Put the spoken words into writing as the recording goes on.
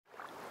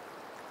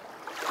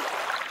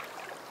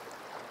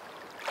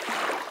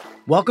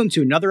Welcome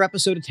to another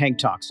episode of Tank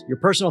Talks, your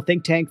personal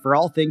think tank for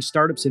all things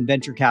startups and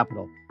venture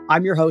capital.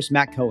 I'm your host,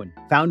 Matt Cohen,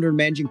 founder and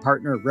managing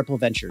partner at Ripple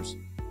Ventures.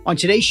 On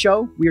today's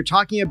show, we are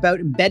talking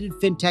about embedded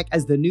FinTech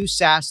as the new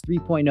SaaS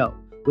 3.0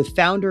 with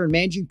founder and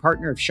managing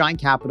partner of Shine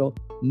Capital,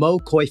 Mo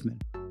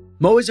Koyfman.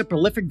 Mo is a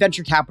prolific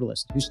venture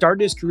capitalist who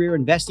started his career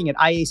investing at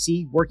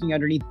IAC, working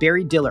underneath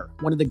Barry Diller,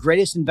 one of the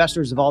greatest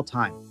investors of all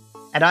time.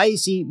 At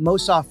IAC, Mo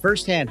saw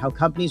firsthand how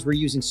companies were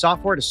using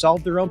software to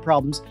solve their own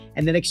problems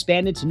and then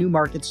expanded to new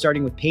markets,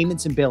 starting with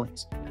payments and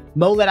billings.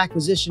 Mo led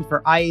acquisition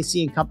for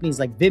IAC and companies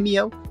like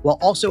Vimeo, while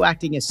also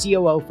acting as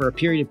COO for a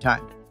period of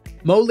time.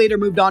 Mo later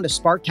moved on to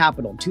Spark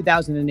Capital in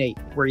 2008,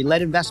 where he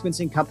led investments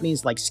in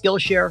companies like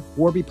Skillshare,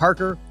 Warby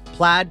Parker,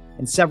 Plaid,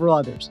 and several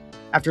others.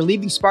 After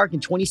leaving Spark in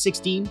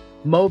 2016,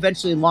 Mo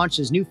eventually launched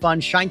his new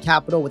fund, Shine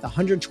Capital, with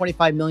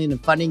 $125 million in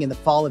funding in the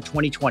fall of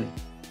 2020.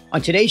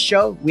 On today's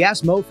show, we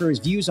asked Mo for his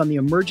views on the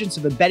emergence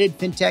of embedded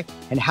FinTech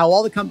and how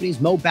all the companies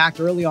Mo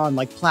backed early on,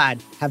 like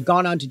Plaid, have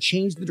gone on to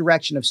change the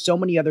direction of so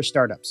many other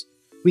startups.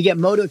 We get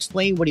Mo to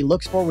explain what he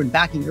looks for when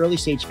backing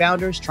early-stage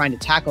founders trying to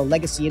tackle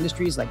legacy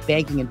industries like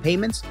banking and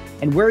payments,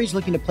 and where he's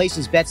looking to place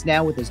his bets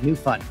now with his new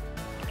fund.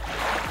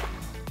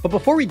 But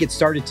before we get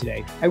started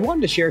today, I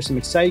wanted to share some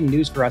exciting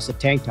news for us at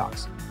Tank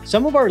Talks.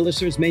 Some of our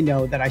listeners may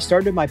know that I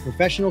started my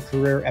professional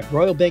career at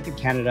Royal Bank of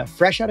Canada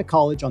fresh out of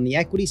college on the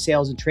equity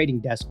sales and trading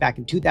desk back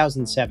in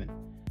 2007.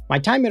 My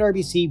time at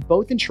RBC,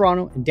 both in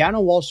Toronto and down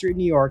on Wall Street,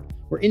 New York,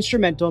 were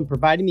instrumental in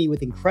providing me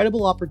with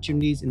incredible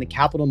opportunities in the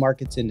capital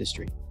markets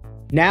industry.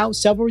 Now,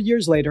 several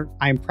years later,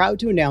 I am proud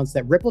to announce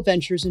that Ripple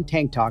Ventures and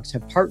Tank Talks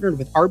have partnered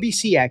with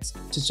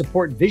RBCX to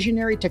support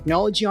visionary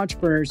technology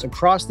entrepreneurs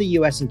across the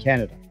US and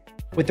Canada.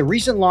 With the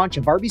recent launch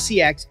of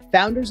RBCX,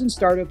 founders and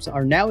startups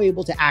are now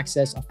able to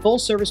access a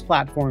full-service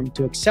platform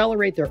to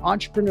accelerate their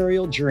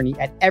entrepreneurial journey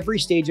at every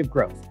stage of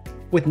growth.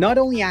 With not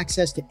only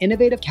access to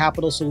innovative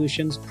capital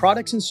solutions,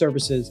 products, and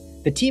services,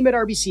 the team at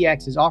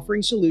RBCX is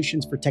offering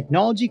solutions for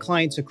technology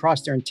clients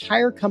across their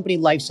entire company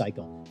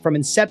lifecycle, from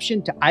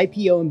inception to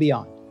IPO and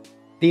beyond.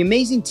 The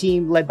amazing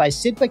team, led by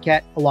Sid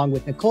Paquette, along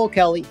with Nicole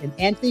Kelly and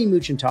Anthony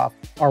Muchentoff,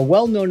 are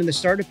well known in the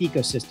startup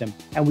ecosystem,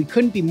 and we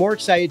couldn't be more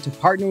excited to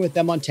partner with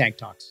them on Tank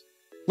Talks.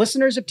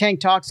 Listeners of Tank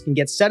Talks can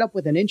get set up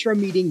with an intro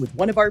meeting with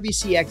one of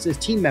RBCX's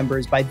team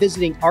members by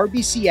visiting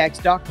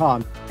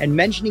rbcx.com and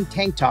mentioning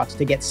Tank Talks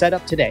to get set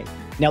up today.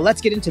 Now let's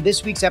get into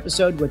this week's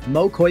episode with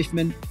Mo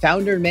Koyfman,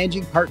 founder and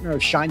managing partner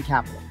of Shine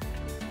Capital.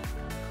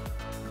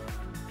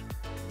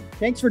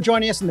 Thanks for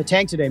joining us in the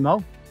Tank today,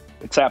 Mo.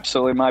 It's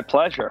absolutely my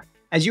pleasure.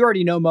 As you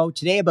already know, Mo,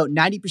 today about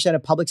 90%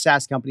 of public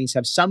SaaS companies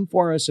have some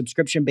form of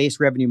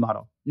subscription-based revenue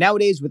model.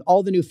 Nowadays, with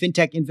all the new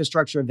FinTech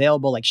infrastructure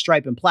available like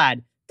Stripe and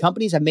Plaid,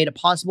 companies have made it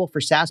possible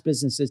for SaaS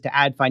businesses to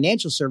add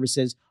financial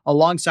services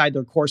alongside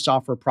their core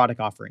software product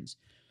offerings.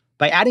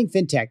 By adding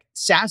FinTech,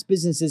 SaaS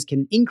businesses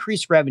can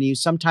increase revenue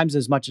sometimes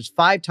as much as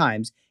 5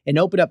 times and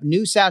open up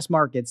new SaaS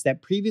markets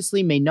that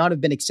previously may not have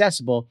been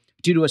accessible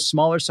due to a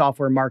smaller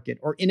software market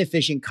or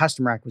inefficient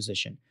customer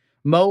acquisition.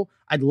 Mo,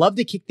 I'd love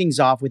to kick things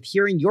off with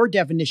hearing your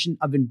definition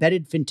of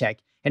embedded FinTech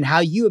and how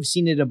you have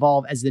seen it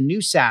evolve as the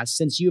new SaaS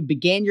since you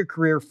began your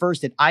career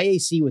first at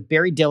IAC with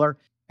Barry Diller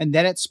and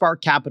then at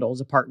Spark Capital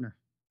as a partner.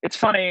 It's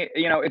funny,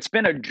 it's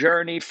been a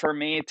journey for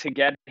me to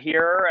get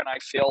here, and I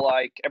feel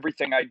like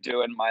everything I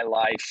do in my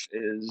life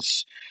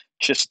is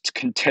just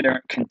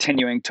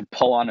continuing to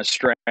pull on a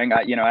string.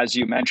 As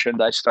you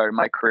mentioned, I started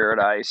my career at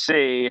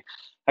IAC.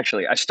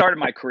 Actually, I started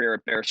my career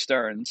at Bear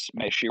Stearns,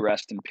 may she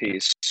rest in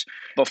peace,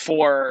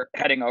 before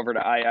heading over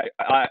to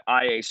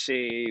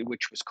IAC,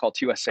 which was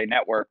called USA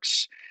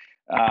Networks.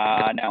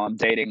 Now I'm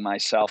dating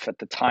myself at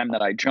the time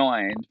that I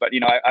joined, but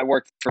I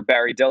worked for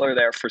Barry Diller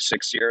there for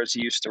 6 years.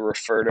 He used to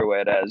refer to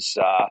it as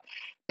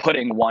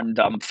putting one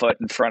dumb foot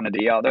in front of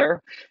the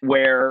other.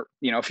 Where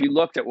if you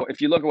look at what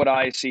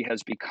IAC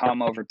has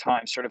become over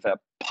time, sort of a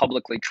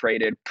publicly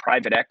traded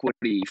private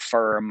equity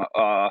firm,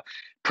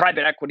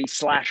 private equity /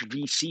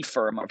 VC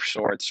firm of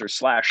sorts, or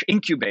 /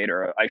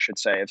 incubator, I should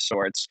say, of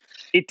sorts.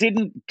 It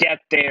didn't get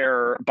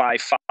there by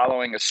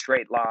following a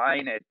straight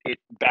line.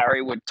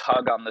 Barry would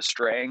tug on the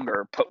string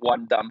or put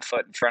one dumb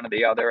foot in front of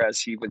the other, as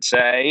he would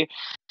say,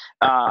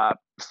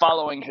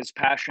 following his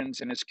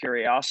passions and his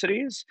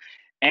curiosities.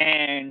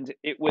 And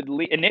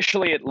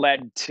initially it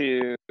led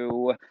to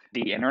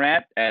the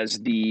internet as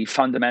the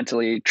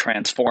fundamentally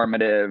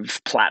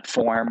transformative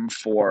platform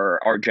for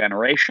our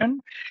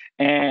generation.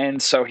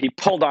 And so he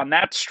pulled on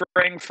that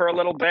string for a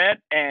little bit,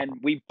 and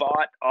we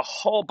bought a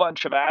whole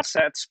bunch of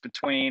assets,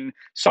 between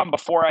some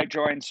before I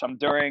joined, some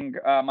during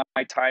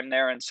my time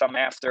there, and some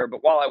after.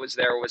 But while I was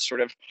there, it was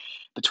sort of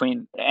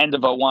between end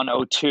of 01,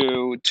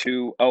 02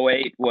 to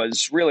 08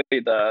 was really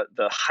the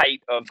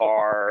height of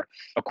our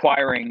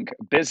acquiring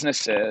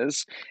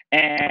businesses.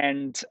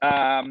 And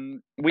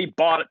we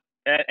bought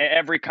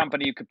every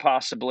company you could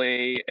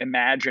possibly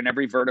imagine,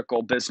 every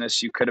vertical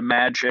business you could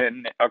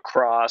imagine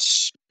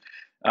across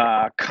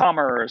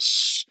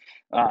commerce,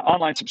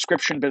 online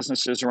subscription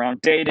businesses around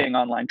dating,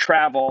 online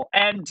travel.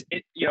 And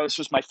this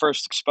was my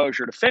first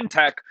exposure to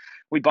FinTech,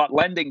 we bought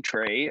Lending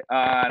Tree,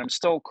 and I'm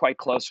still quite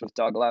close with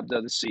Doug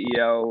Lebda, the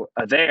CEO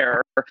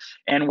there,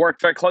 and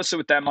worked very closely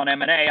with them on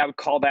M&A. I would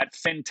call that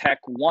FinTech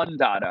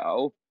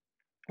 1.0,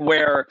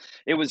 where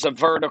it was a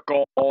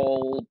vertical,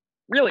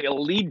 really a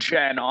lead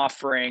gen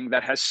offering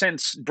that has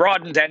since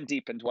broadened and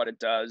deepened what it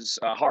does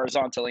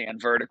horizontally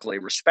and vertically,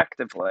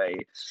 respectively.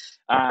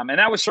 And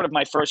that was sort of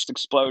my first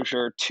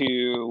exposure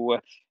to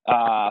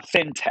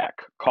FinTech,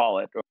 call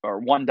it,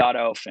 or 1.0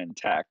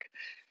 FinTech.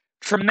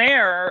 From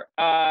there,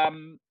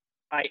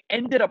 I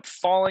ended up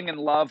falling in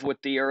love with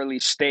the early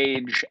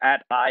stage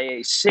at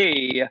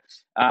IAC.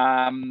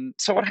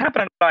 So what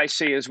happened at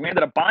IAC is we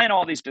ended up buying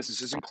all these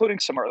businesses, including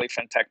some early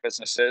FinTech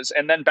businesses.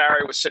 And then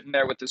Barry was sitting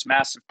there with this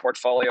massive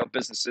portfolio of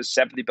businesses,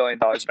 $70 billion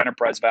of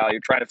enterprise value,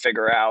 trying to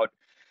figure out,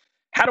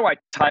 how do I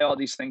tie all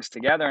these things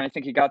together? And I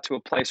think he got to a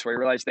place where he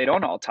realized they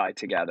don't all tie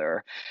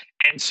together.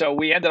 And so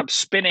we ended up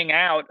spinning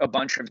out a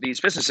bunch of these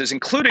businesses,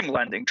 including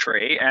Lending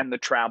Tree and the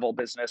travel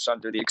business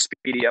under the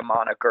Expedia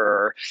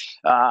moniker,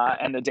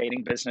 and the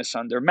dating business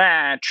under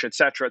Match, et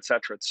cetera, et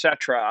cetera, et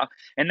cetera.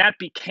 And that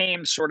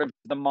became sort of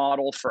the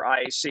model for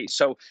IAC.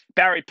 So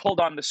Barry pulled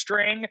on the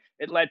string.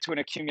 It led to an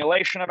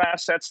accumulation of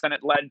assets. Then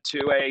it led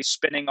to a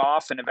spinning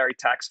off in a very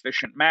tax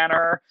efficient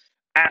manner.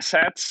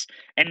 Assets.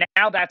 And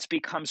now that's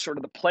become sort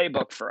of the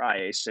playbook for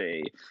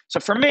IAC. So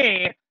for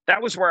me,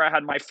 that was where I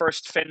had my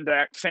first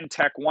FinTech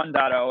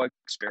 1.0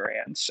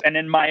 experience. And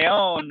in my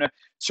own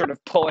sort of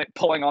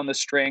pulling on the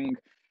string,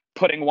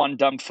 putting one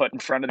dumb foot in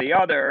front of the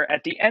other,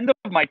 at the end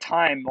of my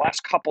time,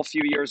 last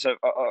few years of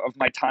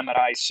my time at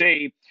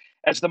IAC,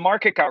 as the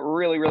market got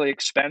really, really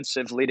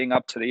expensive leading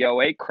up to the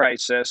 '08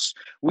 crisis,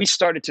 we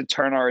started to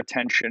turn our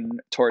attention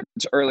towards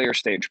earlier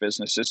stage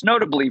businesses,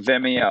 notably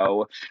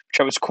Vimeo, which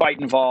I was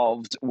quite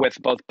involved with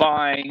both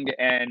buying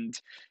and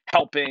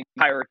helping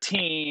hire a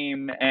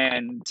team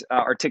and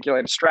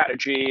articulate a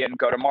strategy and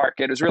go to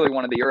market. It was really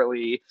one of the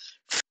early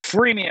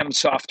freemium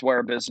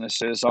software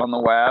businesses on the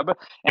web.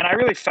 And I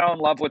really fell in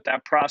love with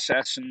that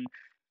process and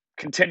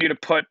continue to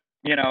put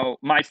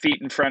my feet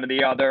in front of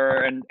the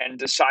other, and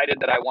decided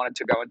that I wanted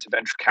to go into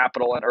venture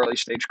capital and early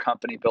stage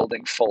company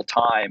building full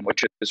time,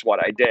 which is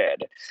what I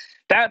did.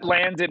 That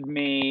landed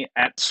me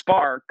at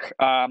Spark,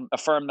 a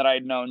firm that I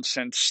had known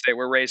since they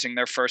were raising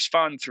their first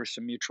fund through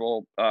some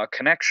mutual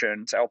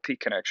connections, LP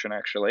connection,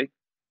 actually.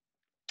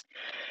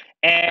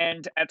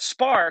 And at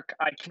Spark,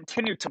 I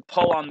continued to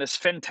pull on this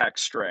FinTech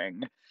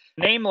string.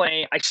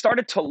 Namely, I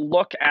started to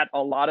look at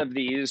a lot of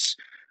these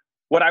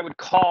what I would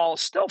call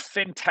still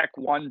FinTech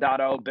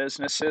 1.0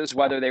 businesses,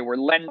 whether they were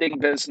lending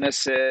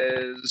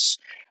businesses,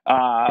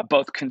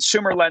 both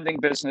consumer lending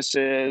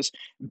businesses,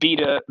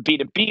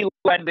 B2B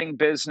lending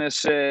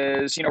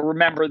businesses.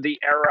 Remember the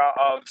era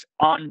of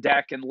On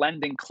Deck and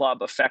Lending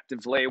Club,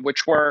 effectively,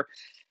 which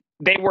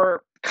they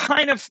were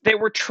trying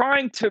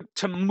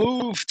to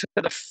move to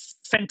the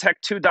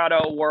FinTech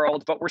 2.0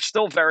 world, but were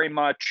still very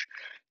much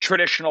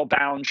traditional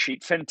balance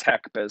sheet FinTech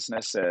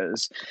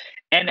businesses.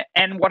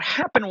 And what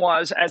happened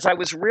was, as I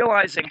was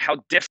realizing how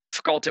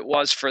difficult it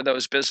was for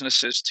those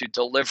businesses to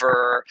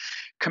deliver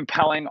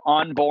compelling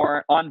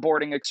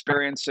onboarding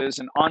experiences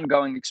and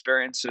ongoing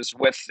experiences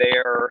with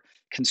their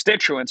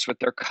constituents, with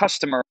their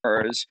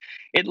customers,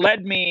 it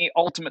led me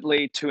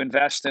ultimately to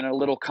invest in a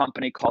little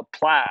company called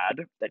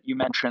Plaid that you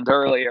mentioned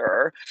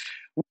earlier,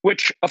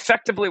 which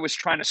effectively was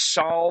trying to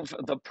solve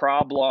the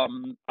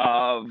problem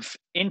of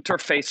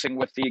interfacing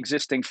with the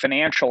existing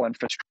financial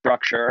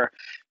infrastructure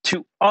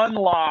to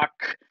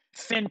unlock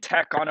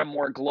FinTech on a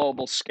more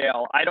global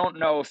scale. I don't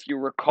know if you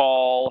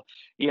recall,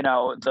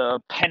 the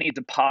penny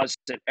deposit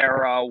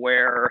era,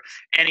 where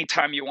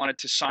anytime you wanted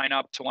to sign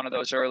up to one of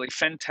those early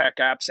FinTech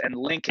apps and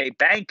link a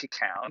bank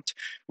account,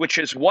 which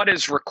is what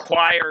is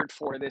required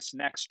for this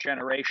next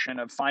generation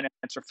of finance,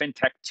 or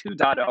FinTech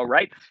 2.0,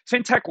 right?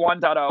 FinTech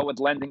 1.0 with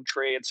Lending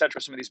Tree, et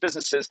cetera, some of these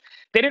businesses,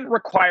 they didn't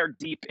require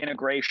deep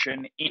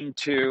integration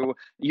into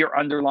your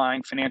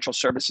underlying financial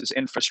services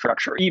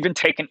infrastructure, even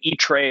take an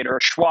E-Trade or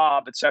a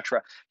Schwab, et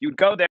cetera. You'd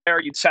go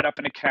there, you'd set up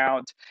an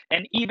account,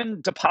 and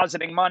even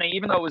depositing money,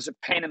 even though it was a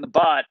pain in the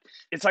butt,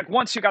 it's like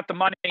once you got the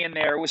money in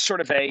there, it was sort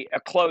of a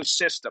closed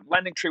system.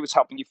 Lending Tree was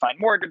helping you find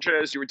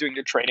mortgages, you were doing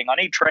your trading on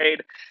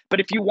E-Trade.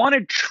 But if you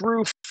wanted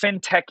true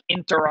FinTech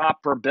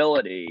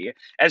interoperability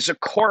as a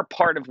core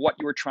part of what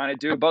you were trying to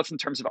do, both in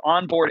terms of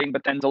onboarding,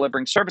 but then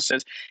delivering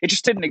services, it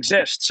just didn't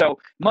exist. So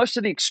most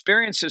of the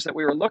experiences that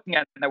we were looking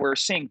at and that we were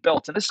seeing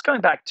built, and this is going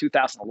back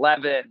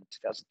 2011,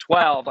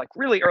 2012, like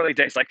really early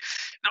days, like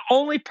the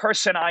only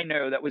person I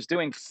know that was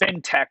doing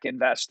FinTech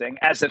investing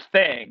as a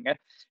thing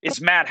is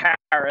Matt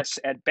Harris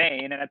at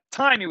Bain. And at the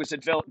time he was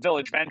at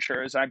Village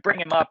Ventures. I bring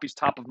him up. He's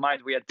top of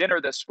mind. We had dinner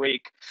this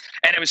week.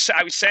 And I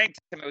was saying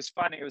to him, it was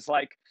funny. It was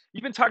like,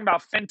 you've been talking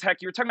about FinTech.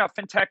 You were talking about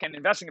FinTech and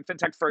investing in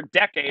FinTech for a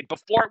decade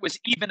before it was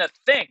even a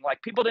thing.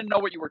 Like, people didn't know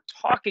what you were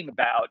talking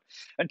about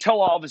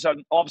until all of a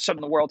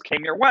sudden the world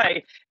came your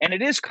way. And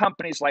it is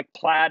companies like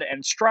Plaid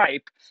and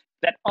Stripe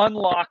that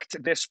unlocked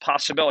this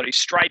possibility.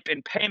 Stripe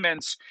in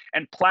payments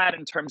and Plaid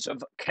in terms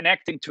of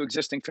connecting to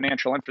existing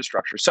financial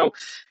infrastructure. So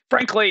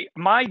frankly,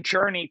 my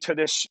journey to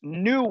this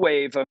new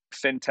wave of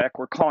fintech,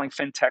 we're calling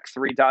fintech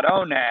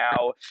 3.0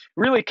 now,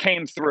 really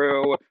came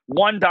through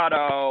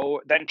 1.0,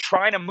 then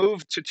trying to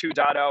move to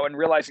 2.0 and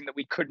realizing that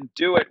we couldn't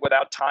do it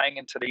without tying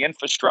into the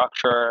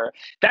infrastructure.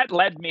 That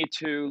led me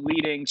to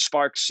leading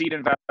Spark's seed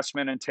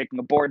investment and taking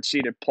a board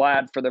seat at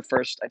Plaid for the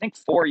first, I think,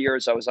 4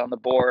 years I was on the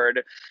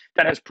board.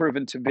 That has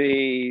proven to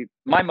be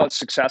my most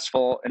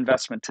successful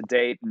investment to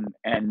date,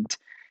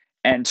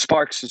 and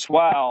Sparks as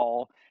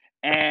well.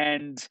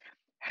 And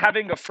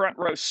having a front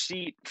row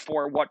seat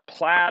for what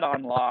Plaid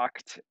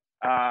unlocked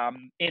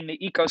in the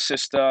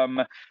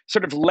ecosystem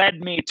sort of led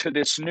me to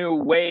this new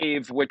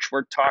wave, which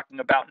we're talking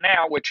about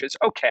now, which is,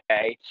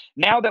 okay,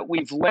 now that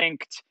we've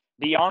linked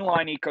the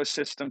online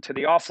ecosystem to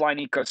the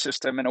offline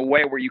ecosystem in a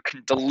way where you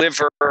can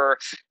deliver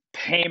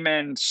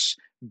payments,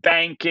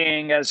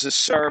 banking as a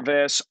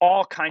service,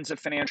 all kinds of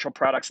financial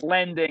products,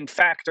 lending,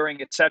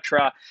 factoring,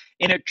 etc.,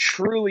 in a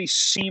truly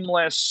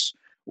seamless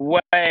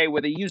way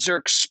with a user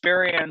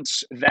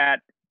experience that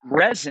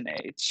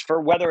resonates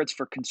for whether it's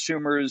for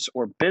consumers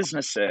or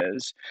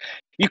businesses,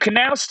 you can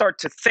now start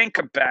to think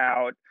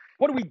about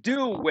what do we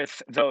do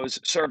with those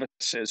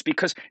services?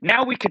 Because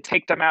now we could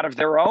take them out of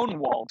their own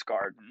walled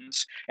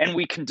gardens and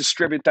we can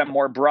distribute them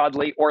more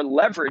broadly or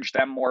leverage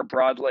them more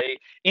broadly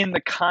in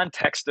the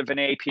context of an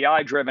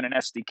API-driven and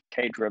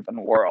SDK-driven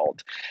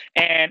world.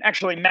 And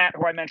actually, Matt,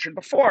 who I mentioned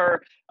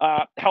before,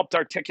 helped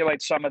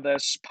articulate some of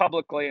this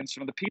publicly in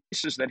some of the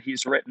pieces that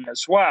he's written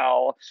as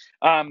well.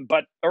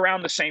 But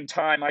around the same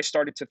time, I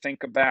started to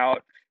think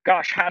about,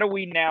 gosh, how do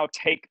we now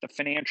take the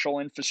financial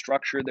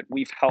infrastructure that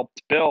we've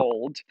helped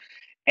build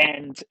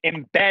and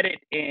embed it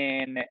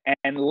in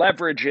and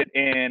leverage it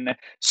in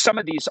some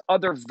of these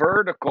other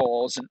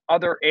verticals and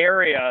other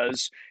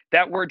areas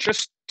that were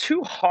just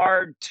too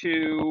hard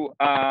to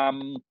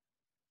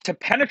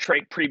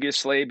penetrate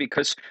previously,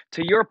 because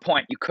to your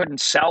point, you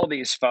couldn't sell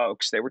these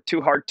folks. They were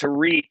too hard to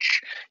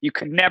reach. You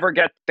could never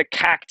get the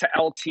CAC to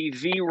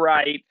LTV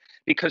right,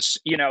 because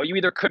you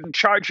either couldn't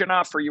charge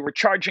enough or you were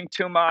charging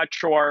too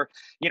much, or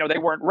they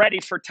weren't ready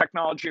for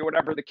technology, or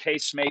whatever the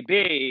case may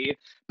be.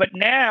 But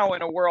now,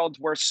 in a world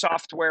where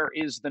software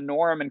is the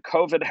norm, and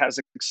COVID has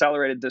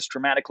accelerated this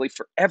dramatically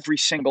for every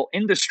single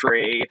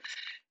industry,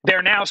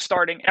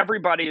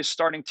 everybody is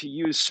starting to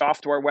use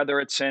software, whether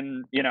it's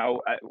in,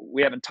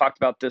 we haven't talked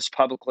about this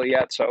publicly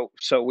yet, so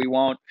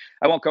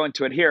I won't go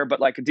into it here,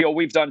 but like a deal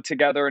we've done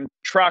together in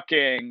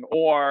trucking,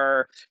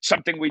 or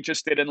something we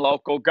just did in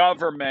local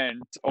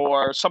government,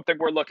 or something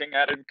we're looking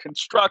at in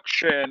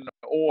construction,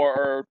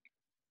 or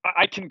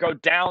I can go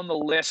down the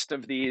list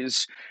of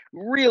these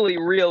really,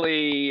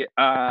 really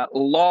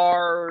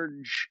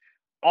large,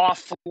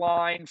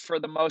 offline, for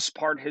the most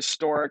part,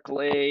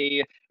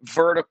 historically,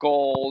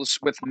 verticals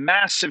with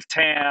massive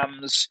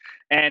TAMs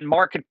and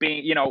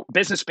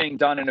business being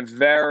done in a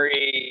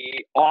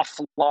very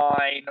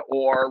offline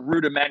or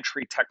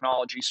rudimentary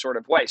technology sort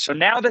of way. So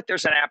now that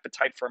there's an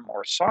appetite for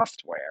more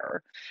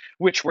software,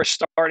 which we're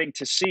starting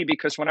to see,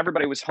 because when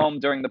everybody was home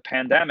during the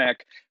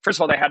pandemic, first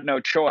of all, they had no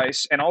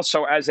choice. And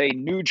also, as a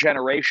new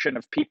generation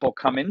of people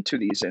come into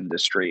these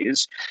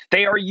industries,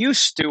 they are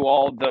used to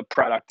all the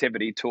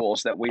productivity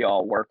tools that we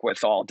all work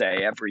with all day,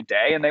 every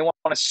day. And they want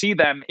to see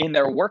them in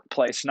their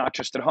workplace, not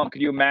just at home.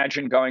 Could you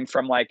imagine going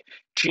from like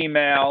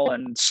Gmail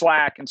and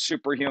Slack and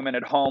Superhuman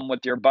at home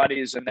with your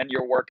buddies, and then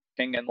you're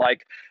working in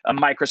like a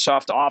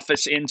Microsoft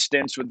Office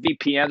instance with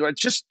VPN?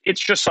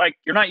 It's just like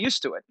you're not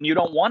used to it, and you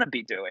don't want to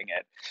be doing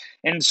it.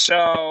 And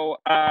so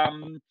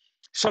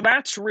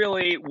that's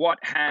really what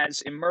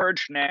has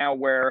emerged now,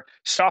 where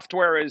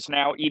software is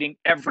now eating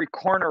every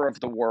corner of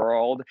the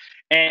world.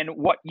 And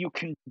what you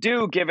can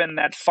do, given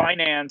that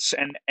finance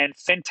and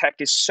fintech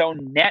is so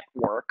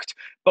networked,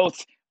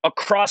 both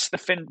across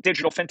the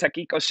digital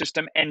fintech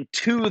ecosystem and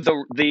to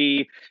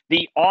the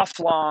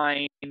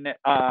offline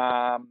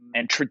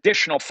and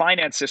traditional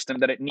finance system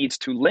that it needs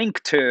to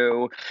link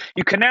to,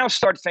 you can now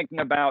start thinking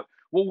about,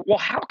 well,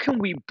 how can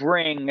we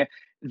bring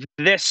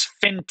this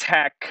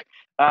fintech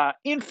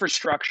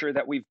infrastructure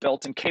that we've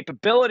built and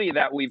capability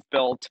that we've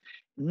built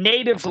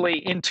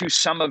natively into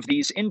some of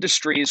these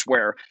industries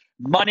where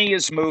money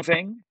is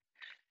moving,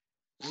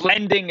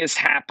 lending is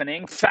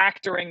happening,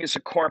 factoring is a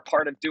core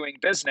part of doing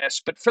business,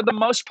 but for the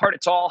most part,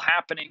 it's all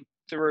happening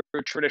through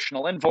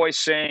traditional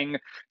invoicing,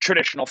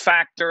 traditional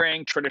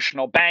factoring,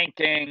 traditional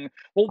banking.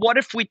 Well, what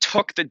if we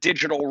took the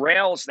digital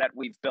rails that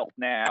we've built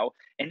now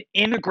and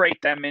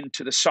integrate them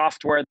into the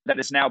software that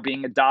is now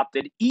being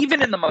adopted,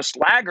 even in the most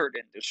laggard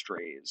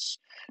industries,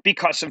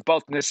 because of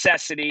both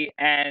necessity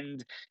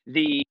and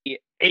the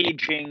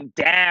aging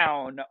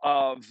down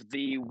of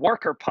the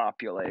worker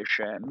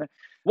population?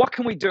 What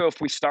can we do if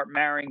we start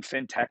marrying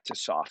fintech to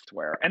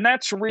software? And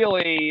that's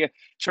really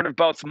sort of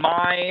both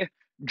my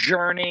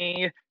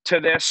journey to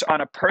this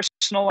on a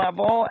personal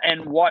level,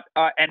 and what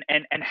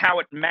and how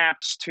it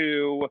maps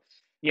to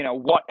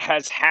what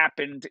has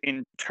happened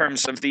in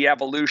terms of the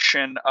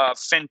evolution of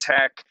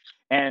fintech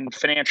and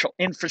financial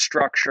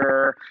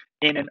infrastructure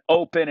in an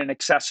open and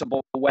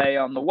accessible way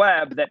on the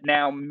web that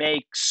now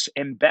makes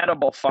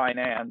embeddable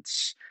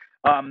finance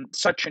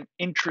such an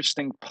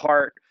interesting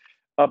part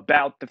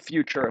about the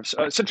future of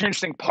such an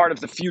interesting part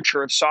of the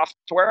future of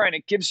software, and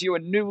it gives you a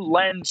new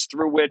lens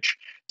through which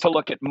to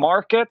look at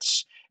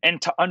markets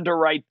and to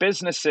underwrite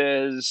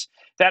businesses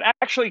that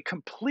actually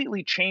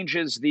completely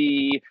changes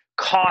the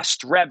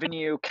cost,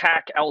 revenue,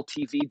 CAC,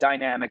 LTV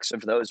dynamics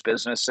of those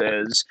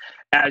businesses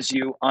as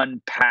you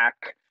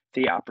unpack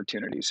the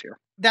opportunities here.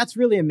 That's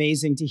really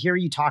amazing to hear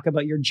you talk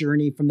about your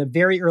journey from the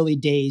very early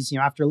days,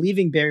 after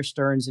leaving Bear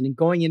Stearns and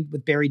going in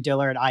with Barry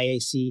Diller at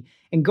IAC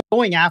and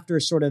going after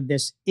sort of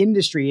this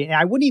industry. And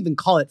I wouldn't even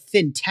call it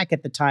FinTech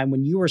at the time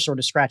when you were sort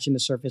of scratching the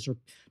surface or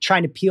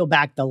trying to peel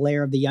back the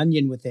layer of the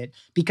onion with it,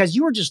 because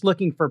you were just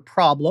looking for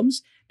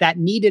problems that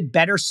needed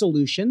better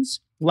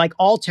solutions, like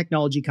all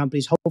technology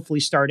companies hopefully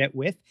start out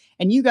with.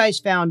 And you guys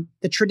found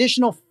the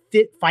traditional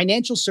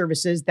financial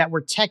services that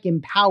were tech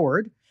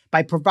empowered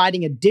by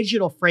providing a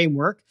digital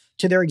framework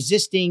to their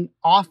existing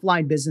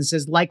offline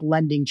businesses like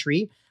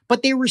LendingTree,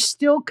 but they were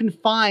still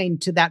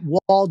confined to that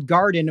walled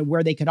garden of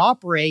where they could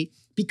operate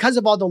because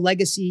of all the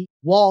legacy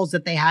walls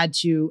that they had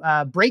to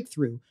break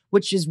through,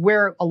 which is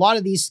where a lot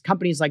of these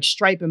companies like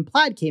Stripe and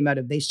Plaid came out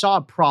of. They saw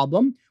a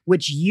problem,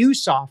 which you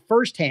saw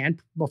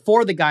firsthand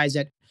before the guys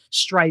at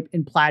Stripe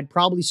and Plaid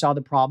probably saw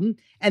the problem.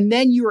 And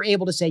then you were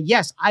able to say,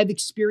 yes, I've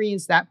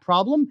experienced that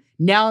problem.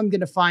 Now I'm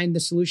going to find the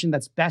solution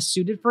that's best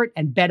suited for it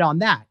and bet on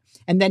that.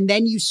 And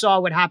then you saw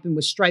what happened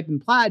with Stripe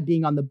and Plaid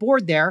being on the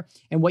board there,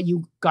 and what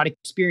you got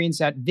experience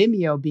at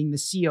Vimeo being the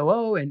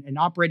COO and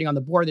operating on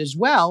the board as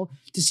well,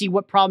 to see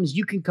what problems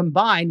you can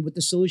combine with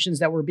the solutions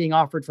that were being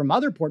offered from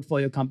other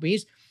portfolio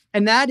companies.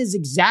 And that is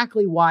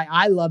exactly why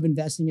I love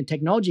investing in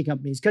technology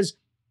companies, because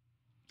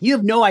you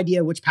have no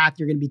idea which path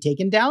you're going to be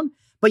taken down.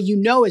 But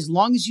as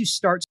long as you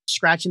start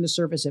scratching the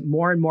surface at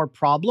more and more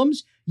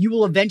problems, you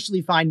will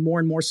eventually find more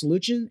and more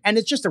solutions. And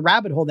it's just a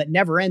rabbit hole that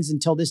never ends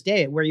until this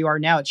day, where you are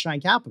now at Shine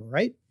Capital,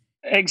 right?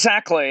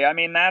 Exactly. I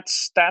mean,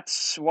 that's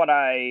what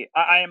I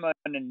am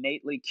an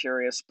innately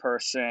curious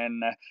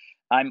person.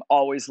 I'm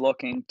always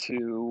looking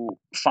to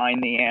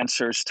find the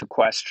answers to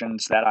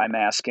questions that I'm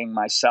asking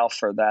myself,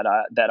 or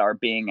that are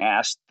being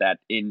asked, that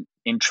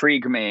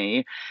intrigue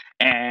me.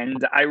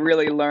 And I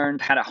really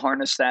learned how to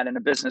harness that in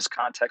a business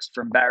context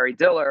from Barry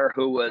Diller,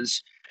 who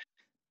was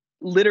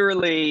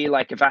literally,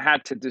 like, if I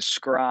had to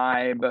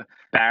describe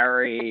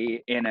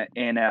Barry in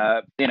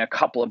a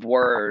couple of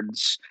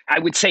words, I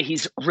would say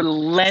he's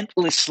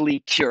relentlessly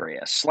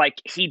curious.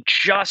 Like, he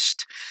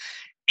just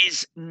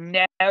is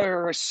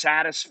never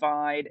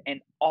satisfied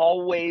and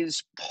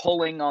always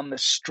pulling on the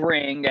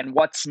string, and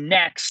what's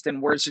next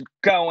and where's it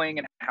going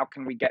and how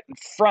can we get in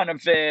front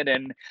of it.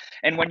 And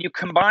when you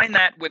combine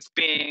that with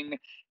being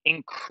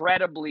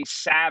incredibly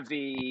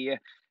savvy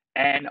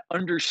and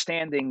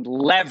understanding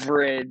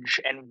leverage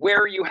and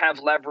where you have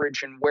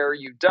leverage and where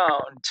you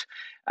don't,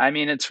 I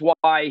mean, it's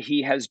why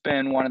he has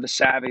been one of the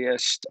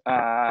savviest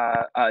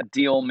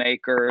deal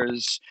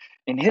makers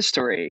in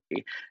history.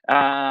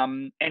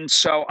 And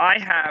so I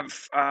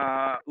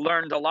have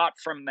learned a lot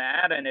from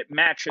that, and it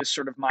matches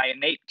sort of my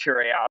innate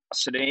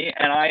curiosity.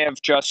 And I have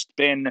just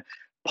been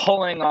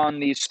pulling on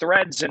these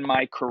threads in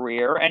my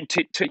career. And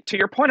to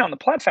your point on the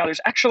Plaid founders,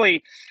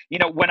 actually,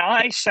 when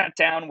I sat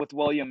down with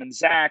William and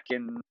Zach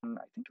in,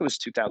 I think it was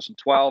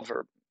 2012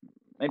 or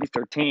maybe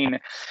 13,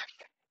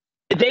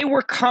 they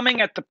were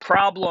coming at the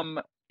problem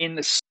in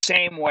the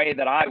same way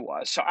that I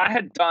was. So I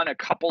had done a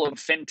couple of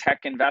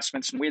FinTech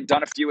investments, and we had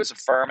done a few as a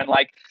firm. And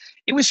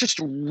it was just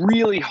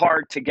really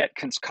hard to get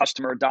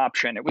customer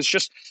adoption. It was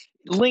just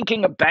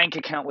linking a bank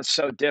account was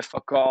so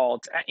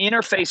difficult.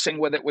 Interfacing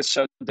with it was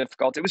so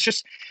difficult. It was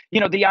just,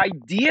 the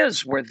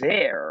ideas were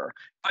there,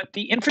 but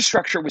the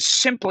infrastructure was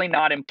simply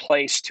not in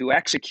place to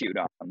execute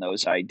on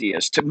those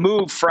ideas, to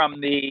move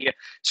from the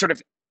sort of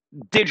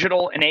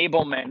digital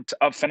enablement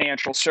of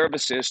financial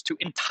services to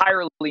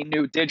entirely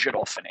new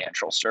digital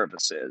financial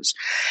services.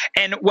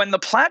 And when the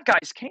Plaid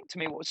guys came to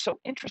me, what was so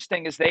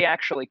interesting is they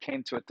actually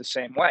came to it the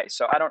same way.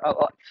 So I don't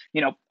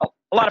know,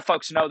 a lot of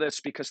folks know this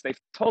because they've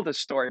told this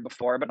story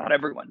before, but not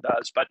everyone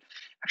does. But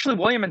actually,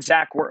 William and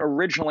Zach were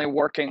originally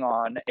working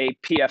on a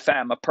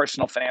PFM, a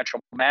personal financial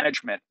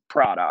management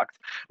product,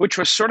 which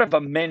was sort of a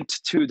Mint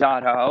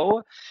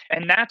 2.0.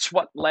 And that's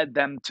what led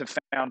them to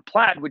found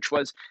Plaid, which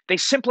was they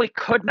simply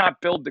could not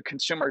build the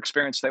consumer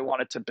experience they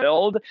wanted to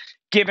build,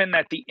 given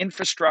that the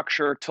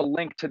infrastructure to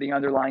link to the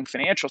underlying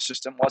financial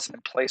system wasn't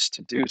in place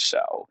to do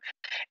so.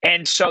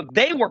 And so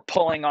they were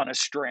pulling on a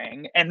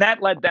string, and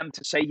that led them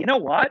to say, you know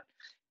what?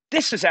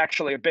 This is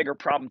actually a bigger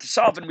problem to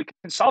solve, and we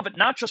can solve it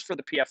not just for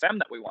the PFM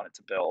that we wanted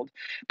to build,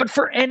 but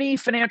for any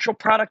financial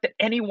product that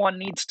anyone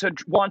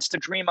wants to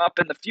dream up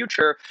in the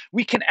future.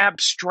 We can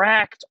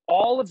abstract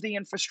all of the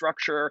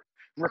infrastructure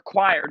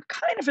required,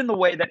 kind of in the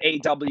way that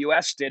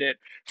AWS did it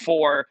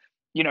for,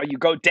 you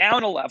go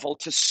down a level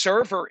to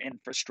server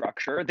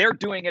infrastructure. They're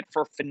doing it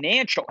for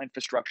financial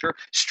infrastructure.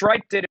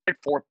 Stripe did it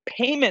for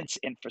payments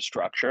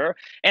infrastructure,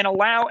 and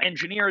allow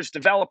engineers,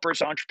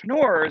 developers,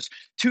 entrepreneurs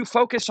to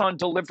focus on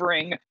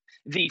delivering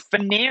the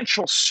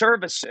financial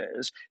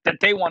services that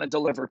they want to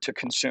deliver to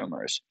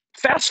consumers.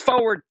 fast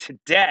forward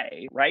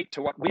today, right,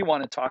 to what we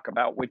want to talk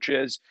about, which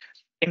is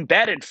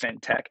embedded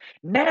fintech.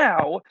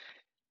 Now,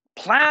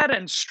 Plaid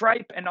and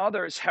Stripe and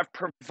others have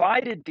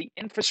provided the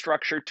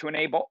infrastructure to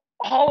enable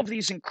all of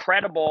these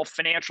incredible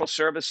financial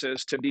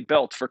services to be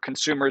built for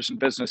consumers and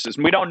businesses.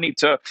 And we don't need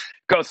to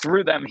go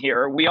through them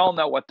here. We all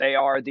know what they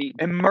are. The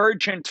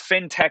emergent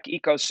fintech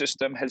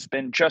ecosystem has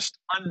been just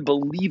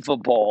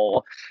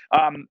unbelievable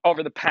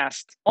over the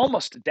past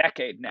almost a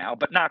decade now,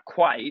 but not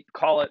quite.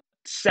 Call it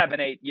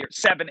 7, 8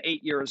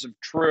 years of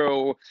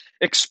true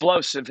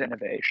explosive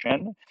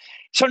innovation.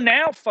 So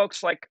now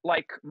folks like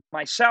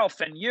myself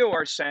and you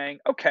are saying,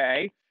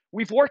 okay,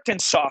 we've worked in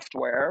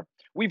software,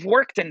 we've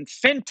worked in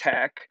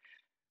fintech.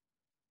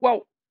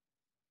 Well,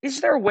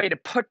 is there a way to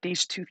put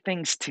these two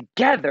things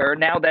together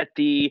now that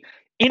the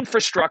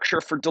infrastructure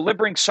for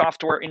delivering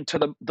software into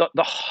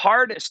the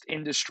hardest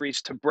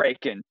industries to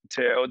break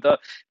into,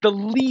 the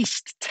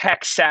least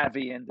tech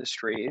savvy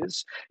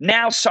industries,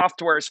 now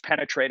software is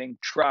penetrating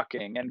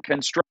trucking and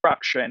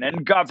construction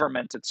and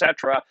government, et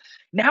cetera.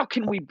 Now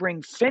can we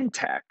bring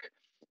fintech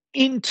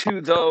into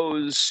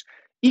those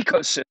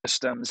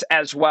ecosystems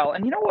as well?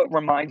 And you know what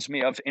reminds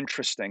me of,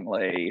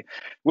 interestingly,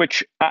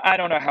 which I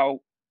don't know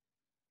how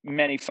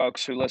many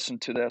folks who listen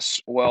to this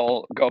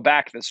will go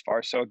back this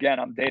far. So again,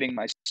 I'm dating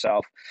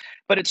myself,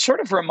 but it sort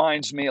of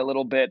reminds me a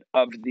little bit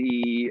of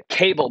the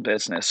cable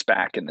business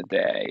back in the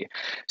day.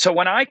 So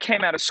when I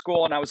came out of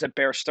school and I was at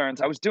Bear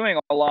Stearns, I was doing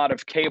a lot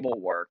of cable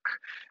work,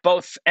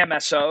 both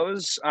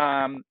MSOs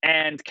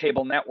and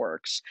cable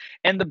networks.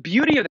 And the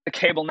beauty of the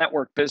cable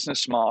network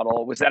business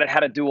model was that it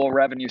had a dual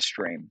revenue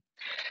stream.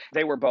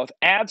 They were both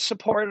ad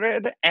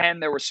supported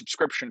and there were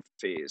subscription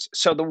fees.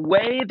 So the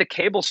way the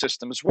cable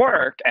systems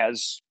work,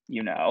 as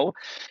you know,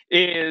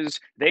 is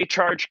they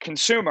charge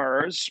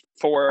consumers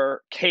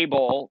for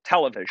cable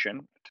television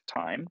at the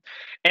time,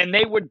 and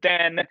they would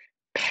then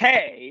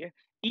pay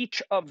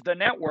each of the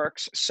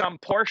networks some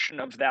portion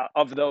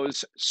of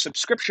those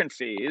subscription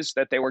fees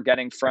that they were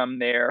getting from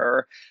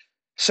their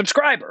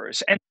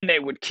subscribers, and they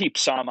would keep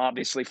some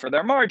obviously for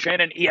their margin,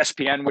 and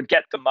ESPN would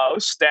get the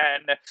most,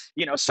 and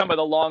some of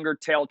the longer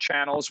tail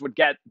channels would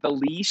get the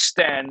least,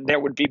 and there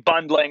would be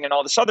bundling and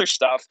all this other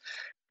stuff.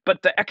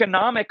 But the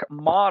economic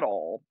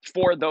model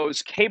for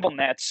those cable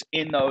nets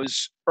in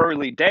those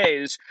early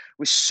days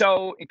was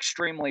so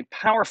extremely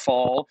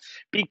powerful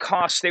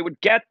because they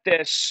would get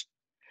this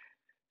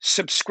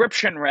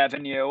subscription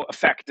revenue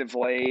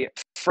effectively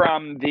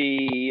from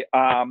the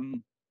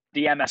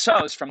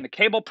MSOs, from the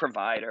cable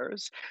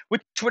providers,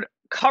 which would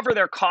cover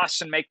their costs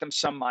and make them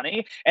some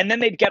money. And then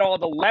they'd get all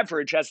the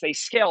leverage as they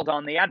scaled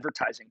on the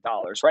advertising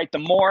dollars, right? The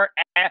more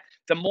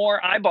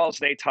eyeballs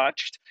they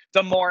touched,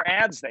 the more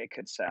ads they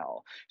could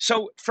sell.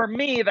 So for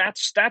me,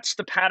 that's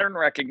the pattern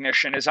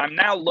recognition. Is I'm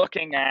now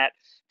looking at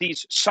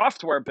these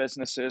software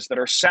businesses that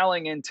are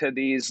selling into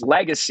these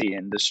legacy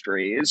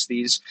industries,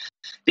 these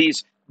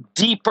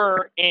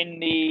deeper in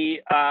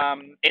the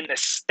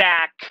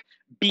stack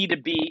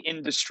B2B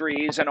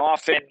industries, and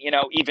often,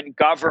 even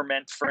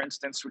government, for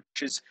instance,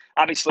 which is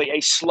obviously a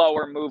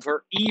slower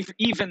mover,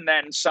 even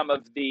than some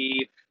of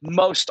the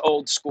most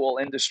old school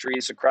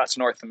industries across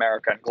North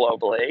America and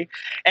globally.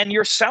 And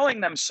you're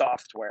selling them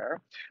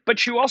software,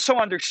 but you also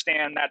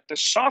understand that the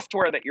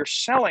software that you're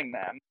selling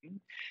them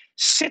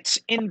sits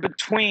in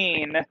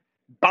between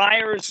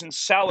buyers and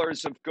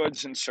sellers of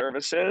goods and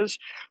services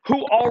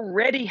who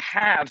already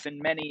have, in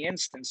many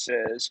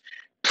instances,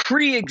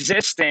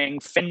 pre-existing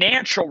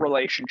financial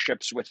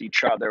relationships with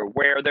each other,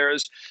 where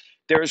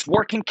there's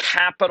working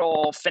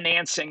capital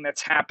financing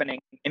that's happening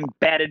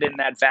embedded in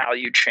that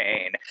value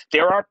chain.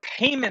 There are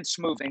payments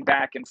moving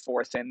back and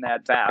forth in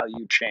that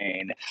value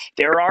chain.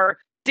 There are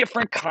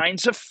different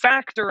kinds of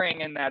factoring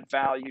in that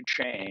value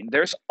chain.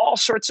 There's all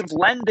sorts of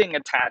lending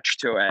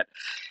attached to it.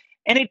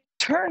 And it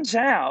turns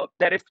out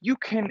that if you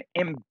can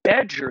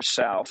embed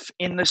yourself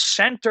in the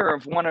center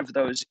of one of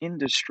those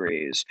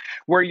industries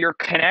where you're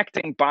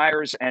connecting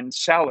buyers and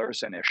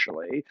sellers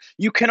initially,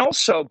 you can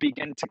also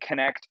begin to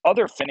connect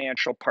other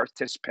financial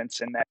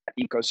participants in that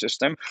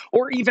ecosystem,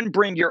 or even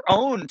bring your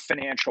own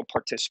financial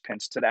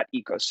participants to that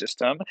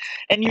ecosystem.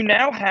 And you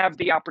now have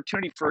the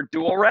opportunity for a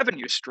dual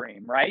revenue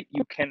stream, right?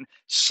 You can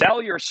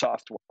sell your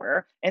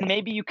software, and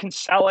maybe you can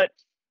sell it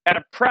at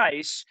a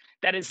price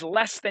that is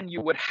less than you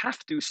would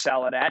have to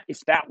sell it at if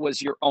that was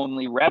your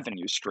only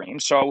revenue stream.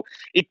 So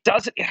you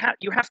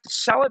have to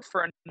sell it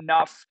for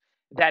enough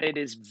that it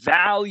is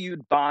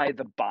valued by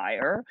the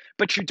buyer,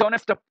 but you don't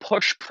have to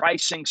push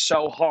pricing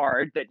so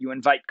hard that you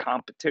invite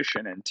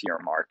competition into your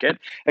market.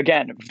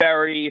 Again,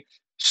 very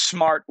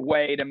smart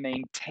way to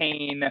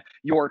maintain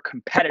your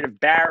competitive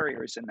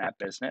barriers in that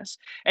business.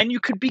 And you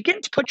could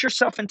begin to put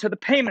yourself into the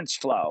payments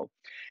flow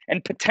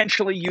and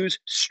potentially use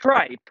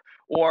Stripe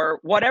or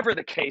whatever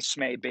the case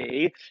may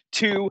be,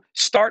 to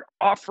start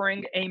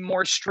offering a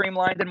more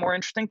streamlined and more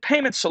interesting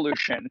payment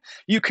solution.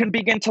 You can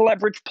begin to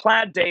leverage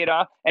Plaid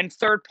data and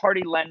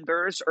third-party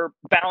lenders or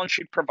balance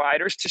sheet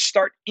providers to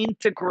start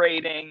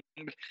integrating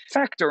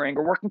factoring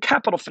or working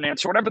capital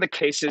finance or whatever the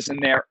case is in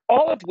there,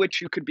 all of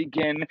which you could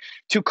begin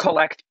to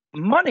collect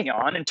money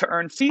on and to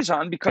earn fees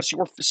on because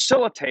you're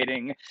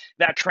facilitating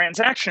that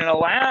transaction. It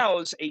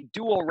allows a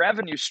dual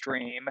revenue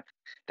stream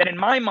that, in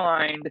my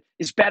mind,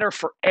 is better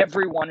for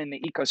everyone in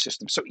the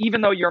ecosystem. So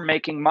even though you're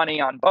making money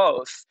on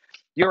both,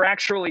 you're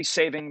actually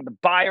saving the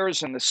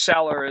buyers and the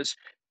sellers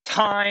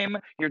time.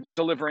 You're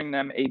delivering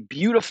them a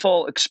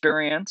beautiful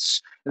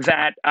experience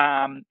that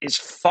is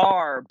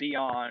far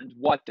beyond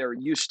what they're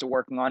used to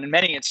working on. In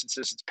many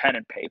instances, it's pen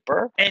and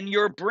paper. And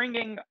you're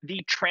bringing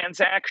the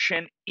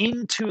transaction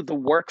into the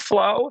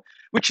workflow,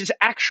 which is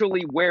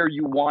actually where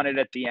you want it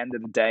at the end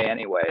of the day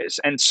anyways.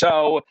 And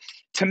so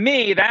to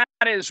me, that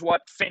is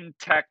what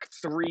FinTech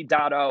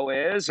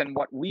 3.0 is, and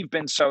what we've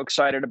been so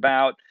excited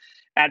about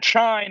at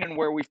Shine, and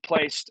where we've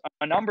placed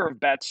a number of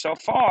bets so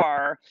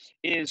far,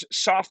 is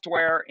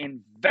software in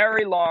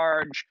very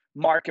large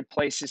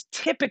marketplaces,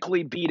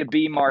 typically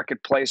B2B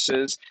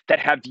marketplaces that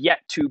have yet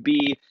to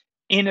be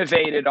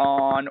innovated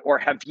on or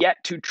have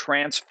yet to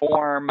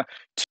transform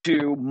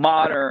to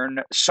modern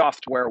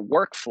software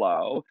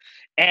workflow,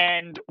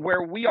 and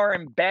where we are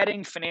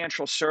embedding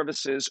financial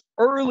services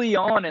early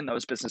on in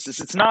those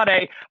businesses. It's not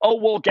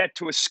we'll get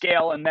to a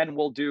scale and then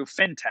we'll do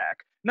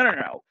FinTech.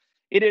 No.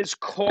 It is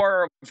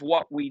core of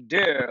what we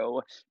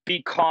do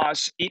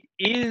because it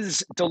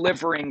is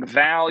delivering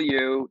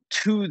value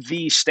to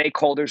the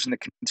stakeholders and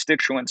the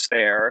constituents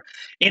there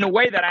in a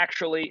way that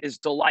actually is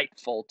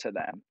delightful to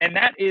them. And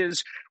that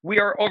is, we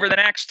are, over the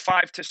next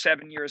 5 to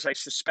 7 years, I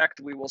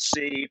suspect we will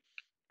see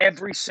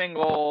every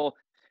single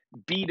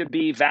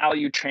B2B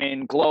value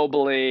chain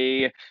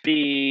globally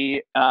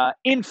be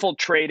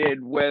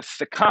infiltrated with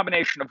the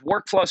combination of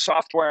workflow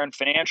software and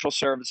financial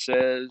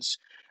services,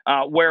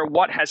 where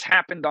what has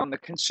happened on the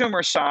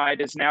consumer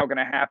side is now going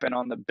to happen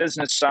on the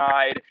business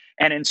side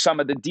and in some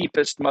of the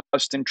deepest,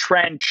 most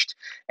entrenched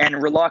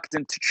and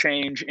reluctant to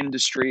change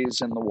industries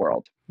in the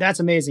world. That's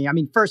amazing. I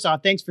mean, first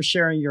off, thanks for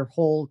sharing your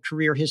whole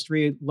career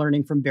history,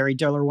 learning from Barry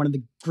Diller, one of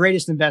the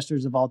greatest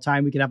investors of all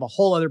time. We could have a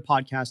whole other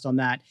podcast on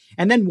that.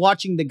 And then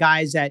watching the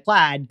guys at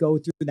Plaid go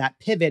through that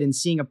pivot and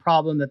seeing a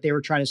problem that they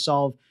were trying to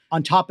solve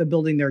on top of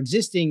building their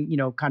existing,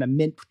 kind of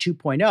Mint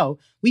 2.0.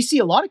 We see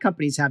a lot of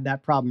companies have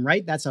that problem,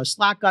 right? That's how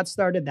Slack got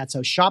started. That's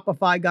how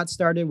Shopify got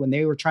started when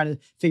they were trying to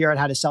figure out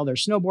how to sell their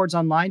snowboards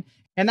online.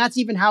 And that's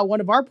even how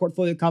one of our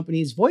portfolio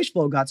companies,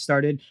 VoiceFlow, got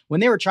started. When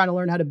they were trying to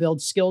learn how to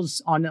build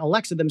skills on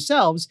Alexa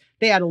themselves,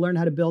 they had to learn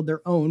how to build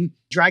their own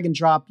drag and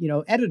drop,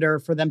 editor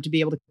for them to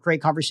be able to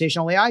create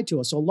conversational AI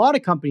tools. So a lot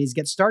of companies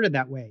get started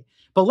that way.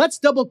 But let's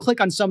double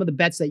click on some of the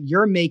bets that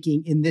you're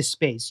making in this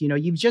space.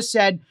 You've just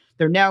said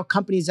there are now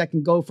companies that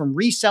can go from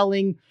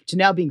reselling to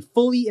now being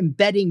fully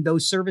embedding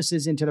those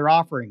services into their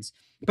offerings.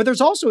 But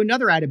there's also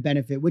another added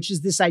benefit, which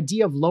is this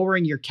idea of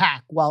lowering your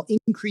CAC while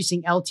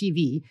increasing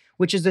LTV,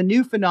 which is a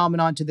new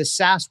phenomenon to the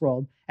SaaS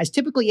world, as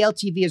typically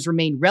LTV has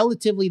remained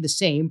relatively the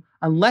same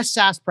unless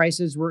SaaS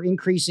prices were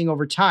increasing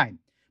over time.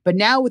 But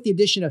now with the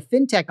addition of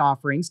FinTech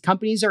offerings,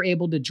 companies are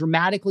able to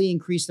dramatically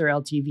increase their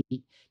LTV.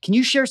 Can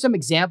you share some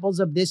examples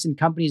of this in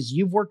companies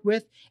you've worked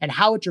with and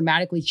how it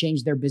dramatically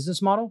changed their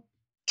business model?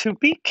 To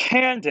be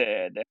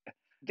candid,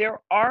 there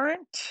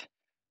aren't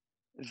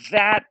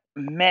that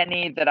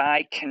many that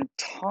I can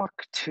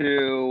talk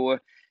to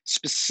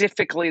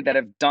specifically that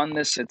have done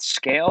this at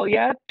scale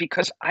yet,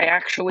 because I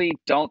actually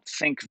don't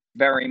think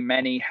very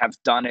many have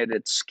done it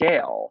at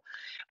scale.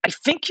 I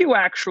think you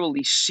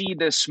actually see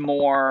this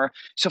more.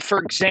 So, for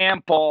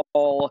example,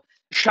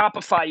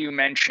 Shopify, you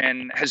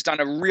mentioned, has done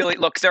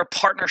their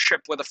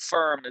partnership with a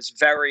firm is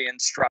very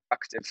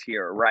instructive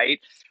here, right?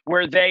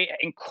 Where they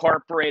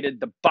incorporated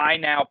the buy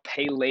now,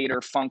 pay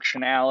later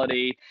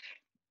functionality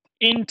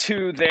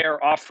into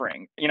their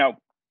offering.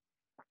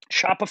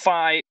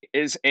 Shopify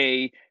is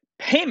a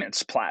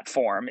payments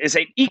platform, is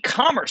an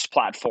e-commerce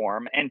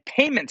platform and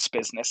payments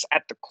business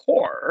at the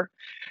core.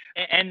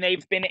 And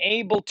they've been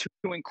able to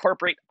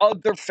incorporate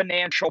other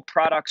financial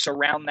products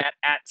around that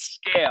at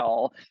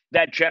scale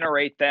that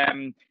generate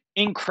them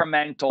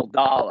incremental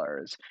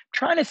dollars.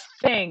 Trying to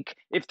think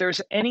if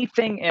there's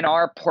anything in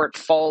our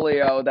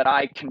portfolio that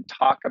I can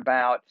talk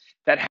about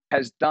that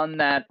has done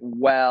that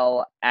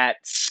well at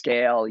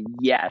scale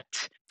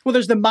yet. Well,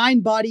 there's the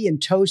Mind, Body,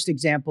 and Toast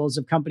examples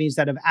of companies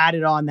that have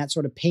added on that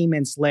sort of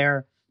payments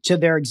layer to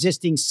their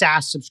existing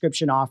SaaS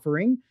subscription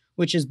offering,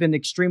 which has been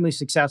extremely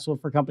successful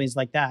for companies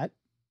like that.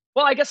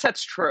 Well, I guess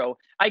that's true.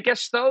 I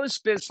guess those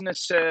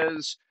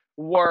businesses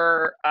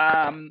were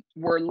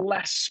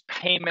less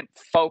payment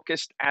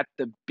focused at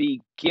the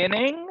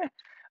beginning,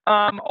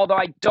 although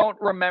I don't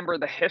remember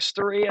the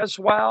history as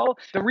well.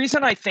 The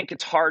reason I think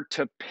it's hard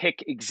to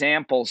pick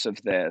examples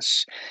of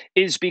this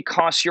is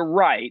because you're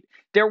right.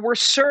 There were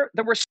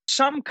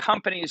some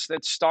companies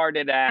that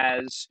started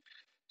as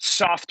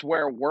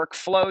software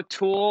workflow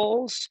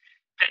tools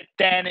that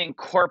then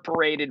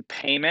incorporated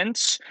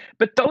payments.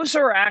 But those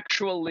are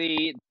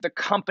actually the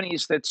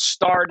companies that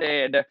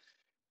started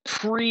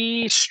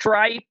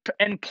pre-Stripe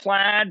and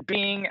Plaid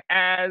being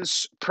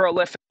as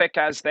prolific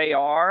as they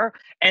are.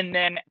 And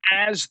then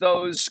as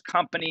those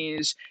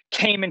companies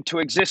came into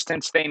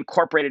existence, they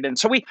incorporated in.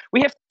 So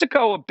we have to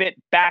go a bit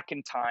back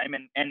in time.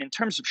 And in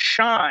terms of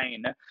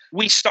Shine,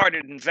 we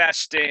started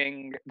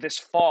investing this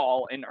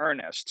fall in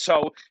earnest.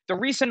 So the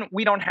reason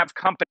we don't have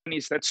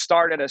companies that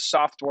started as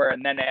software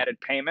and then added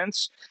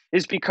payments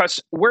is because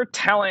we're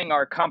telling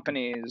our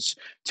companies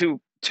to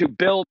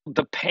build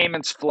the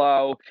payments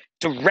flow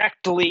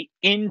directly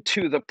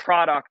into the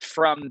product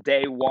from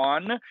day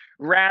one,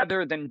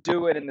 rather than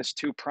do it in this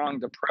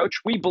two-pronged approach.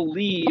 We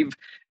believe,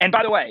 and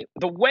by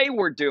the way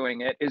we're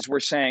doing it is we're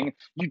saying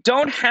you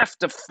don't have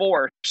to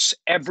force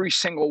every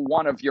single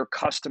one of your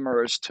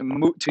customers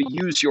to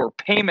use your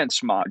payments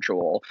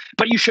module,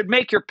 but you should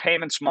make your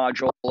payments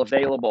module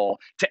available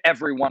to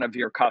every one of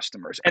your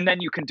customers. And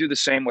then you can do the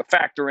same with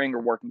factoring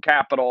or working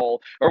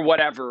capital or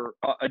whatever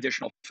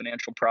additional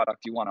financial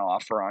product you want to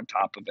offer on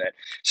top of it.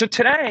 So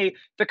today,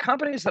 the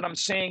companies that I'm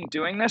seeing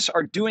doing this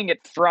are doing it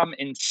from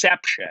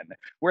inception,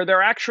 where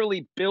they're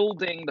actually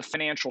building the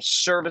financial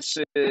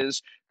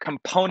services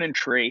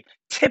componentry,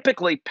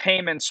 typically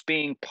payments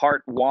being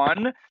part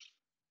one,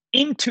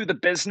 into the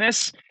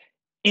business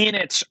in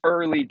its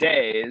early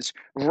days,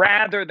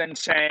 rather than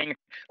saying,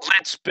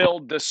 let's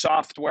build the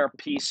software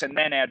piece and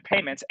then add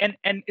payments. And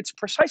it's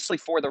precisely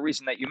for the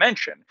reason that you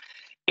mentioned.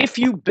 If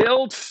you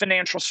build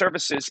financial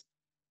services,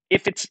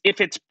 if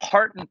it's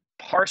part and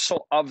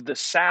parcel of the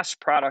SaaS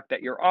product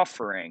that you're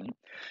offering,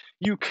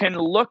 you can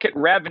look at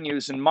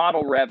revenues and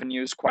model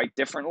revenues quite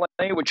differently,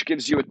 which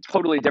gives you a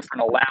totally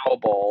different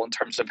allowable in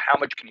terms of how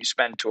much can you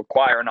spend to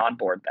acquire and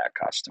onboard that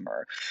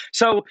customer.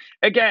 So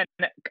again,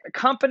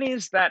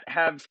 companies that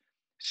have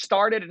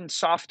started in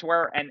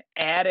software and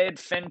added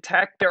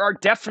FinTech, there are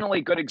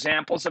definitely good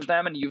examples of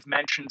them, and you've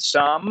mentioned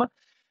some.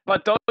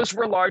 But those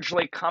were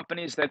largely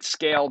companies that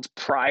scaled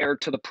prior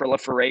to the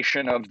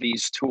proliferation of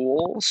these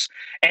tools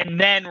and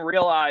then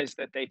realized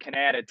that they can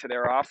add it to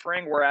their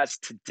offering. Whereas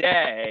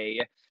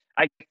today,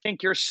 I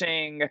think you're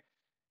seeing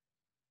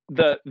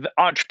the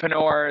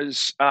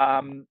entrepreneurs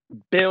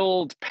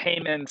build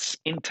payments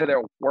into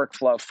their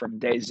workflow from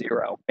day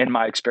zero, in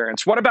my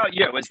experience. What about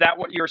you? Is that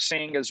what you're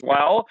seeing as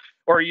well?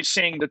 Or are you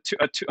seeing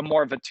a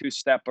more of a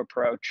two-step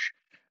approach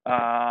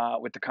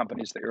with the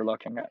companies that you're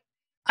looking at?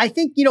 I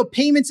think,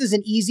 payments is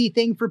an easy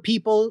thing for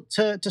people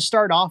to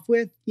start off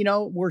with.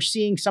 We're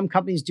seeing some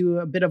companies do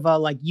a bit of a,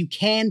 like, you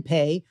can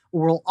pay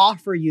or we'll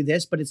offer you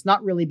this, but it's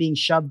not really being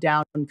shoved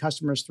down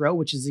customers' throat,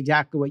 which is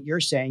exactly what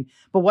you're saying.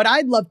 But what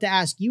I'd love to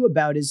ask you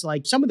about is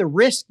like some of the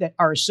risks that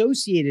are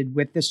associated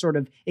with this sort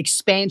of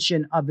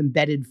expansion of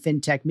embedded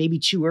FinTech, maybe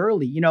too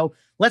early.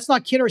 Let's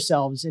not kid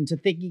ourselves into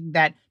thinking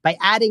that by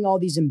adding all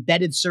these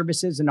embedded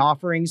services and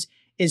offerings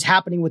is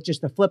happening with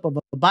just the flip of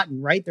a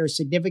button, right? There's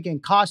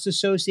significant costs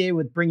associated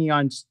with bringing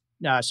on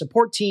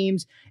support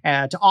teams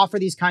to offer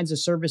these kinds of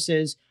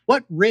services.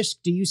 What risk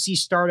do you see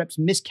startups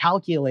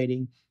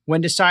miscalculating when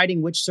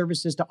deciding which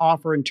services to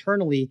offer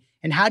internally?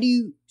 And how do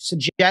you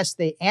suggest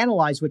they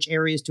analyze which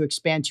areas to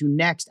expand to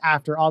next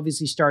after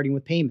obviously starting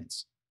with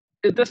payments?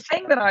 The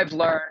thing that I've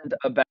learned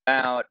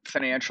about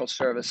financial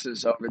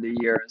services over the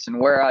years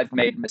and where I've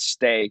made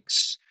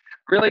mistakes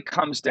really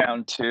comes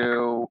down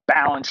to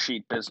balance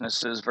sheet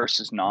businesses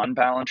versus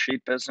non-balance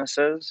sheet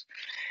businesses.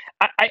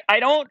 I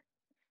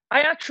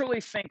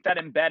actually think that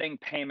embedding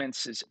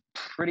payments is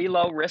pretty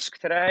low risk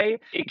today.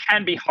 It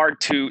can be hard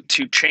to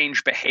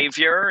change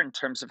behavior in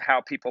terms of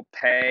how people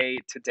pay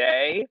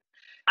today.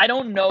 I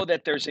don't know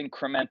that there's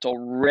incremental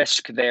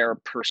risk there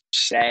per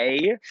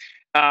se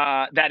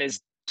that is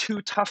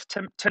too tough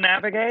to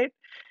navigate.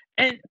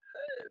 And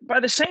by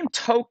the same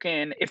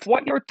token, if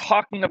what you're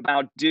talking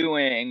about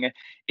doing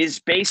is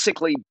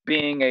basically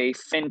being a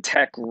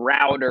FinTech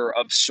router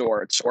of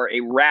sorts or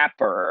a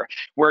wrapper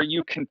where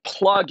you can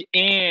plug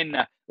in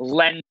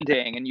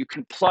lending and you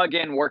can plug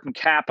in working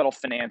capital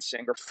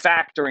financing or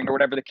factoring or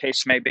whatever the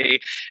case may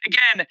be,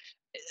 again,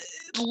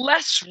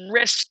 less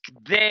risk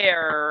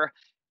there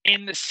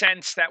in the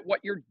sense that what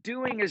you're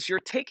doing is you're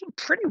taking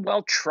pretty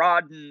well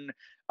trodden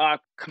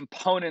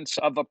components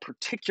of a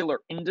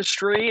particular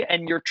industry,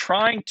 and you're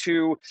trying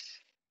to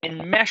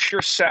enmesh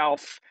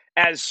yourself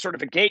as sort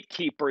of a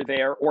gatekeeper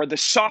there, or the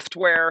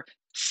software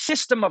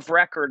system of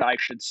record, I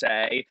should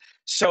say,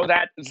 so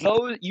that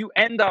those you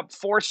end up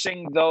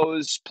forcing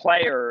those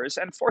players,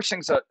 and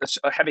forcing's a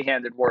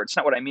heavy-handed word. It's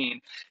not what I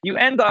mean. You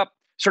end up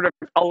sort of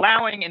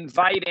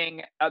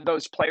inviting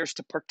those players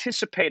to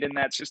participate in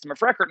that system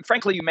of record. And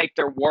frankly, you make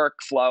their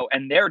workflow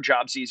and their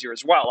jobs easier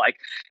as well. Like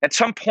at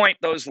some point,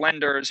 those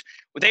lenders,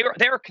 they're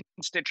a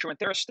constituent,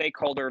 they're a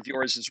stakeholder of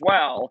yours as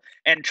well.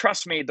 And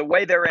trust me, the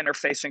way they're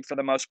interfacing for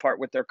the most part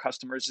with their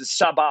customers is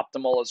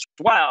suboptimal as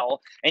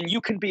well. And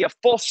you can be a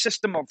full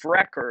system of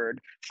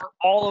record for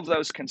all of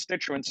those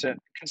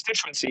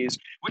constituencies,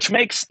 which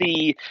makes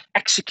the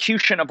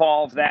execution of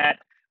all of that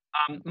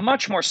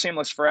much more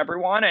seamless for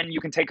everyone, and you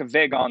can take a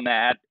vig on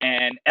that,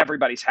 and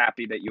everybody's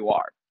happy that you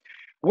are.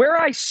 Where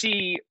I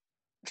see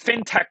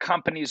FinTech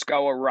companies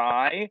go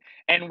awry,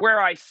 and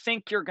where I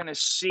think you're going to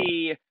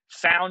see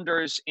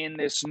founders in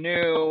this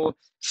new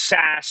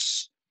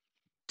SaaS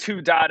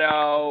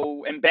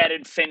 2.0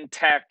 embedded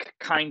FinTech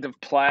kind of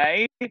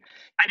play,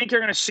 I think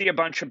you're going to see a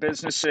bunch of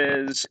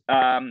businesses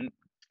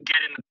get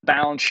in the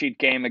balance sheet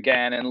game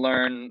again and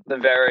learn the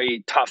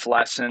very tough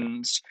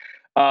lessons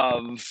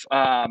of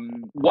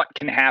what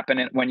can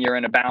happen when you're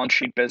in a balance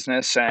sheet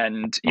business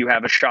and you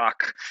have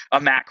a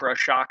macro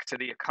shock to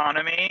the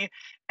economy,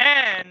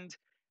 and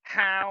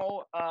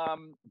how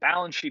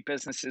balance sheet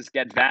businesses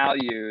get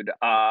valued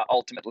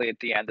ultimately at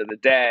the end of the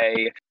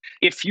day.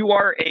 If you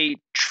are a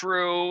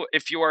true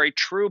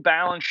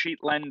balance sheet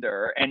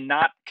lender and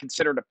not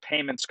considered a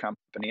payments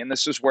company, and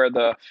this is where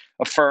the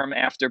Affirm,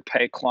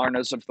 Afterpay,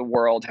 Klarnas of the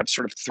world have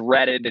sort of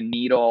threaded a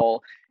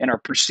needle and are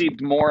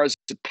perceived more as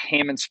a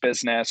payments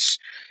business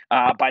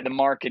by the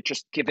market,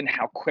 just given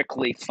how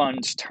quickly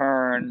funds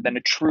turn, than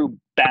a true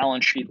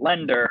balance sheet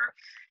lender,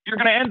 you're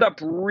going to end up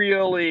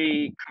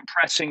really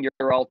compressing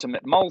your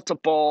ultimate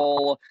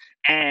multiple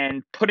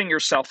and putting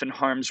yourself in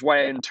harm's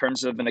way in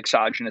terms of an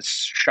exogenous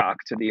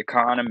shock to the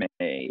economy.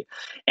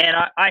 And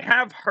I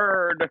have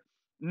heard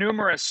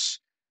numerous,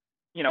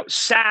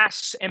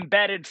 SaaS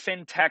embedded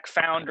FinTech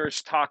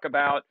founders talk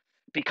about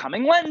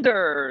becoming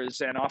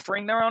lenders and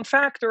offering their own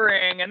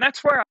factoring. And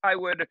that's where I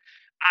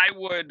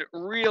would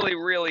really,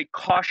 really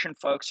caution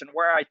folks, and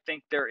where I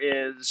think there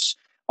is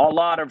a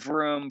lot of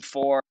room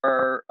for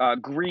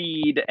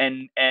greed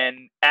and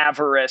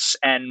avarice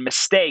and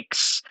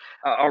mistakes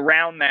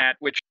around that,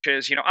 which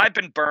is, I've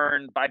been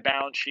burned by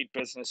balance sheet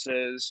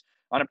businesses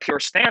on a pure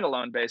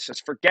standalone basis.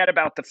 Forget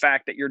about the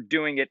fact that you're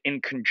doing it in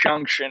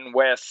conjunction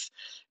with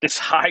this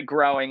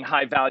high-growing,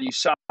 high-value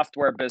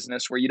software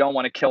business where you don't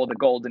want to kill the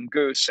golden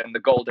goose and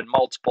the golden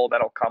multiple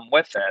that'll come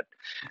with it.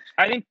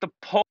 I think the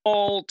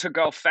pull to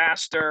go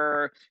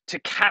faster, to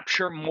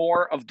capture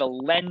more of the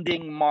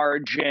lending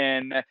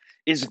margin,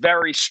 is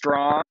very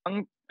strong.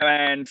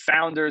 And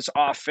founders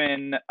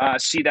often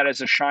see that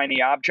as a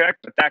shiny object,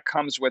 but that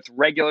comes with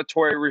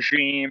regulatory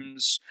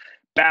regimes,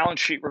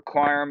 balance sheet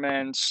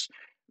requirements,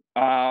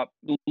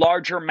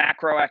 larger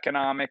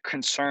macroeconomic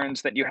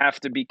concerns that you have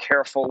to be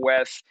careful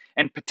with,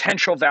 and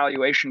potential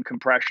valuation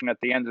compression at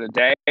the end of the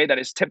day that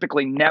is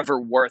typically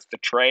never worth the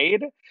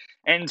trade.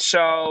 And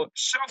so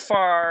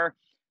far,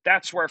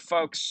 that's where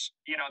folks,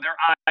 their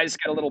eyes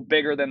get a little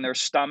bigger than their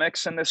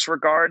stomachs in this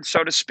regard,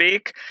 so to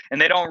speak, and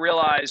they don't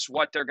realize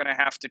what they're going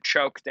to have to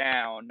choke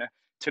down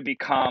to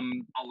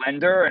become a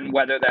lender, and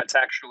whether that's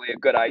actually a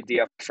good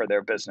idea for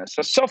their business.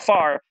 So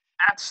far,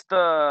 that's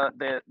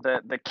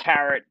the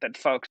carrot that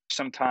folks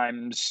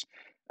sometimes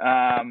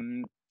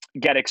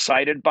get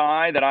excited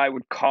by, that I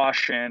would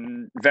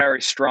caution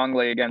very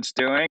strongly against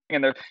doing.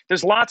 And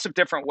there's lots of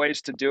different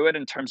ways to do it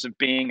in terms of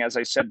being, as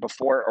I said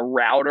before, a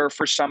router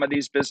for some of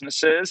these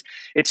businesses.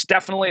 It's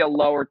definitely a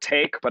lower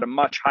take, but a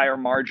much higher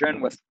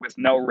margin with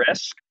no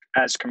risk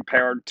as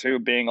compared to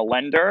being a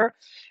lender.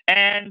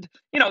 And,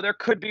 there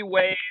could be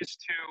ways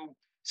to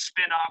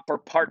spin up or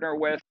partner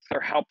with or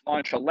help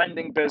launch a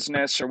lending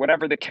business or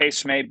whatever the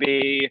case may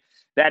be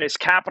that is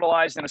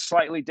capitalized in a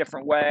slightly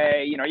different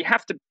way. You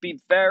have to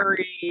be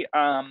very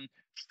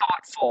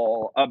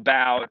thoughtful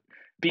about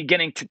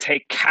beginning to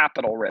take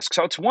capital risk.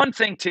 So it's one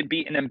thing to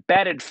be an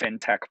embedded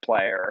FinTech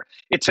player.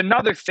 It's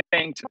another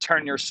thing to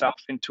turn yourself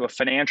into a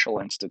financial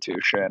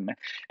institution.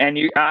 And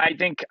I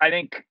think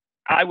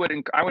I would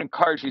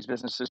encourage these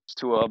businesses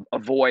to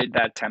avoid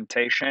that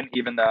temptation,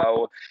 even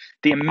though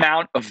the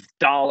amount of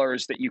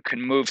dollars that you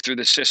can move through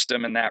the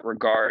system in that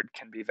regard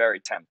can be very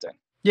tempting.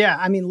 Yeah,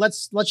 I mean,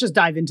 let's just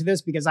dive into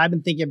this, because I've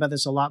been thinking about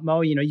this a lot, Mo.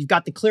 You've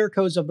got the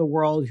Clearco's of the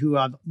world who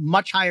have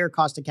much higher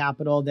cost of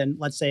capital than,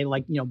 let's say,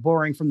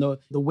 borrowing from the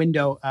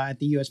window at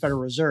the U.S.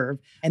 Federal Reserve,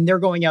 and they're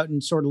going out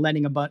and sort of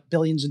lending about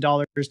billions of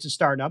dollars to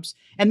startups.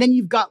 And then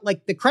you've got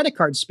the credit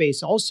card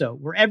space also,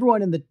 where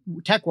everyone in the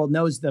tech world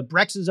knows the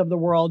Brexes of the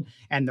world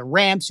and the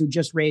Ramps, who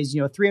just raised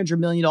 $300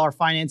 million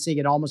financing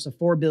at almost a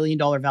 $4 billion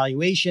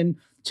valuation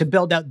to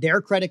build out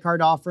their credit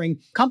card offering.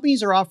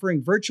 Companies are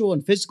offering virtual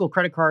and physical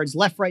credit cards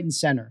left, right, and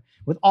center,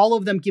 with all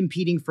of them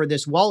competing for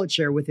this wallet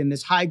share within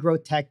this high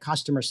growth tech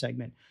customer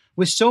segment.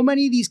 With so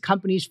many of these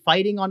companies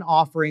fighting on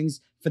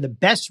offerings for the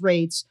best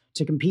rates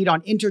to compete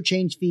on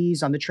interchange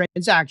fees on the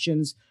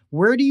transactions,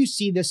 where do you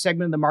see this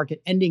segment of the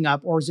market ending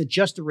up, or is it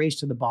just a race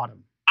to the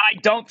bottom? I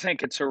don't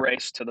think it's a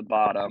race to the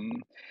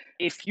bottom.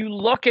 If you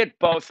look at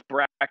both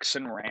Brex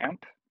and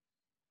Ramp,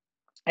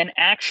 and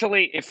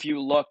actually if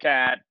you look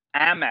at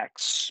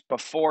Amex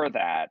before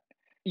that,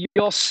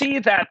 you'll see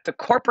that the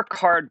corporate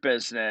card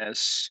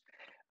business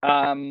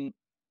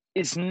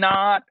is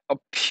not a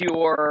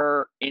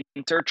pure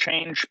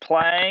interchange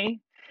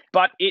play,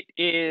 but it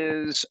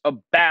is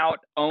about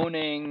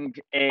owning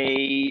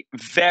a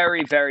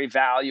very, very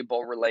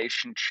valuable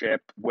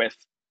relationship with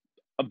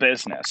a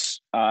business.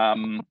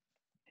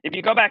 If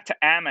you go back to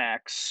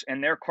Amex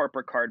and their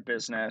corporate card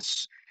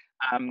business,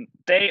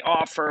 they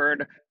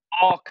offered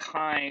all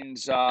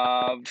kinds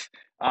of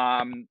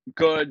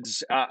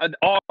goods,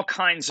 all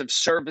kinds of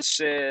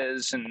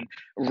services and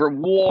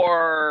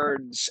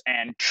rewards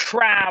and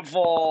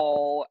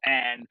travel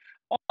and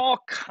all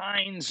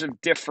kinds of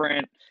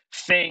different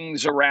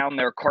things around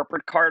their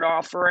corporate card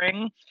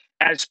offering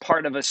as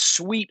part of a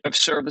suite of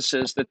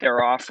services that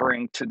they're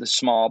offering to the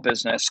small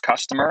business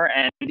customer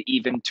and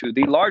even to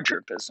the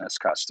larger business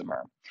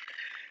customer.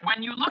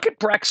 When you look at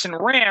Brex and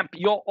Ramp,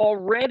 you'll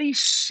already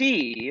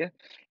see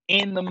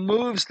in the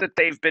moves that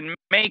they've been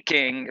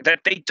making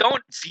that they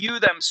don't view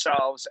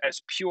themselves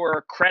as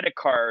pure credit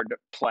card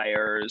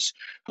players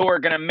who are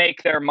going to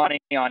make their money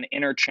on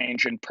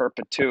interchange in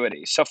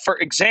perpetuity. So, for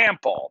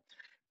example,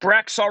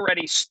 Brex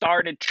already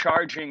started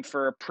charging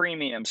for a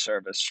premium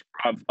service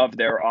of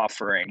their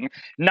offering,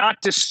 not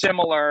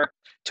dissimilar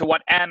to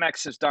what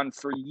Amex has done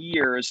for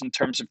years in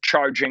terms of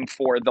charging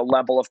for the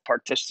level of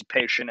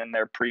participation in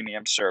their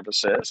premium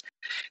services.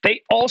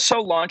 They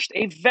also launched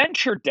a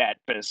venture debt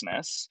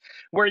business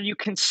where you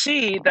can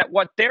see that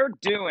what they're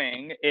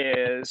doing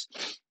is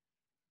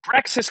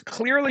Brex has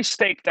clearly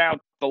staked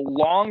out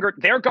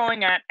they're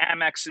going at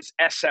Amex's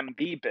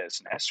SMB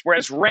business,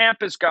 whereas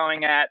Ramp is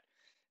going at,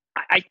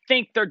 I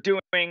think they're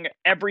doing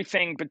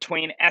everything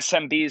between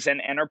SMBs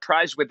and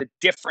enterprise with a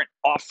different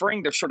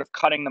offering. They're sort of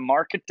cutting the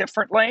market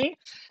differently.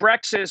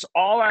 Brex is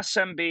all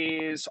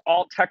SMBs,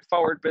 all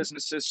tech-forward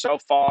businesses so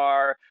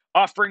far,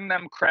 offering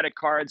them credit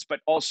cards, but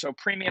also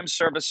premium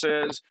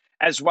services,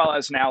 as well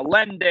as now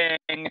lending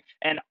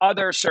and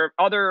other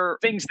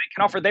things they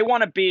can offer. They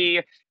want to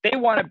beat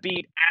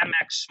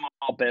Amex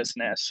small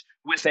business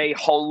with a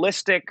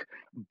holistic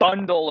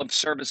bundle of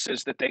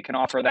services that they can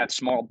offer that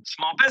small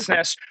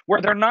business,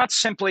 where they're not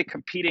simply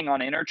competing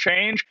on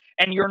interchange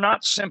and you're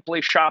not simply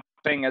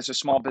shopping as a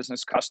small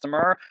business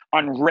customer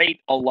on rate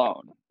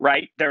alone,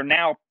 right? They're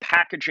now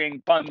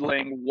packaging,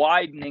 bundling,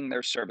 widening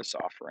their service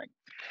offering.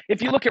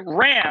 If you look at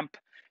Ramp,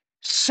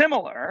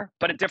 similar,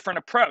 but a different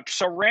approach.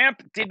 So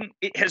Ramp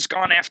has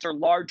gone after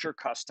larger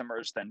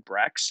customers than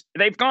Brex.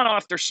 They've gone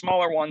after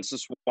smaller ones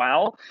as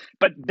well,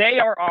 but they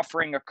are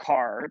offering a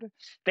card.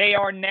 They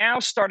are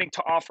now starting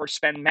to offer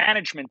spend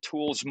management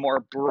tools more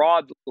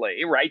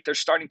broadly, right? They're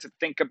starting to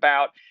think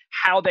about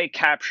how they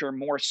capture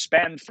more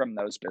spend from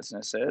those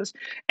businesses.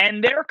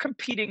 And they're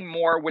competing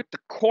more with the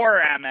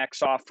core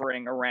Amex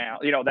offering around,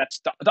 that's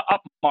the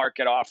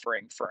upmarket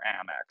offering for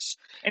Amex.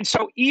 And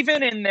so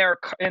even in their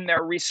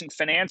recent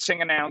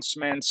financing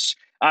announcements,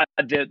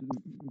 the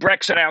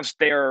Brex announced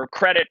their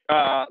credit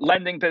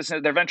lending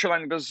business, their venture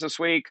lending business this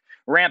week.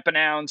 Ramp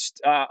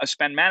announced a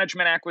spend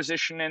management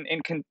acquisition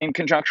in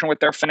conjunction with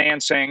their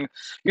financing.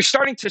 You're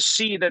starting to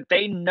see that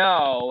they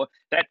know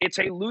that it's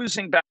a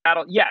losing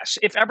battle. Yes,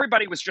 if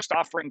everybody was just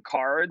offering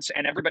cards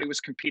and everybody was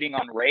competing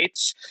on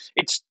rates,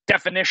 it's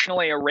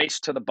definitionally a race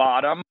to the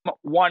bottom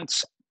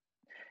once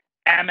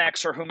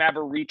Amex or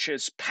whomever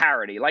reaches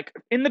parity. Like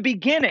in the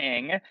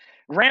beginning,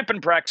 Ramp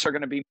and Brex are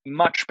going to be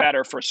much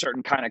better for a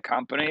certain kind of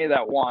company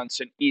that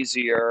wants an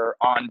easier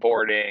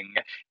onboarding,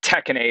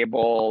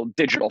 tech-enabled,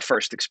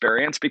 digital-first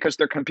experience because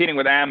they're competing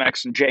with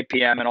Amex and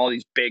JPM and all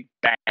these big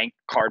bank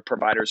card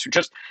providers who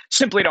just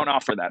simply don't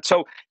offer that.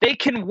 So they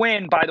can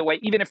win, by the way,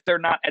 even if they're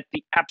not at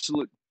the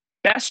absolute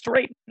best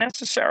rate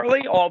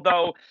necessarily,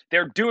 although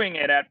they're doing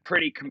it at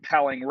pretty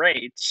compelling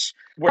rates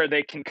where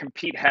they can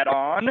compete head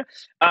on.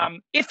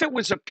 If it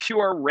was a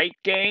pure rate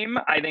game,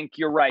 I think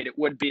you're right, it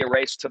would be a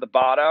race to the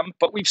bottom.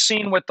 But we've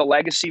seen with the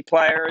legacy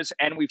players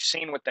and we've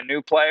seen with the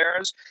new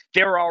players,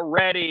 they're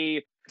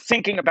already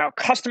thinking about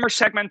customer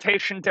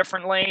segmentation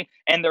differently,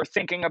 and they're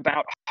thinking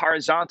about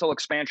horizontal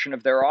expansion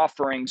of their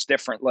offerings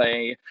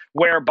differently,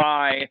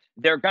 whereby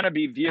they're going to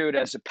be viewed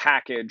as a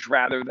package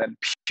rather than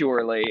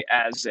purely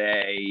as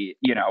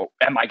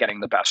am I getting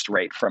the best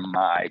rate from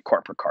my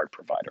corporate card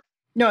provider?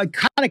 No, it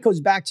kind of goes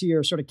back to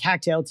your sort of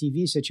CAC to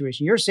LTV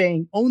situation. You're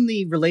saying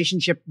only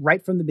relationship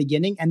right from the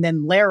beginning and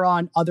then layer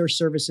on other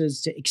services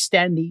to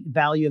extend the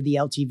value of the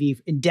LTV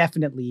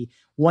indefinitely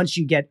once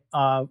you get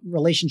a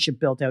relationship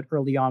built out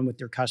early on with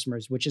their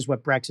customers, which is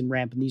what Brex and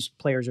Ramp and these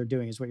players are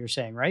doing, is what you're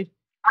saying, right?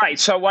 Right.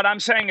 So what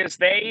I'm saying is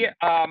they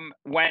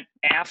went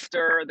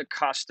after the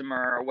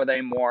customer with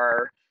a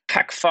more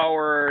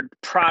tech-forward,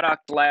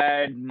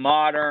 product-led,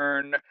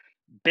 modern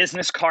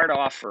business card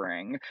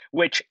offering,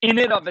 which in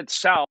and of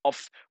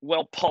itself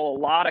will pull a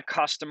lot of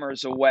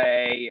customers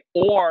away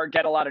or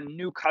get a lot of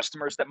new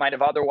customers that might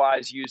have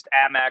otherwise used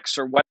Amex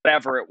or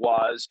whatever it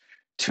was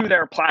to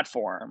their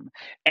platform.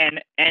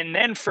 And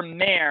then from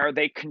there,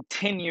 they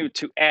continue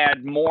to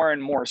add more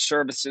and more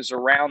services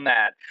around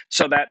that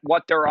so that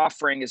what they're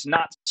offering is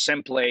not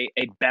simply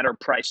a better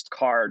priced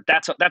card.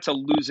 That's a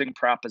losing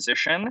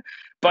proposition,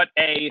 but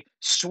a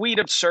suite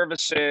of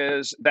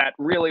services that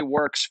really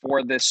works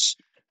for this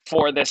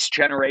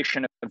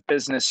generation of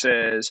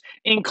businesses,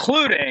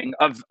 including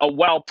of a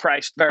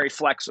well-priced, very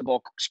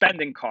flexible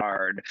spending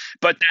card,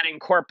 but that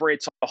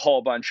incorporates a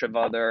whole bunch of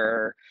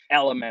other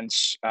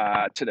elements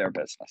to their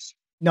business.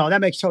 No,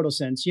 that makes total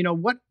sense. You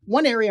know,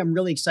 one area I'm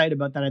really excited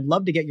about that I'd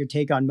love to get your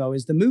take on, Mo,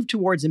 is the move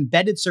towards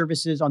embedded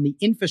services on the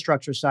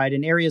infrastructure side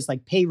in areas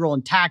like payroll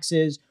and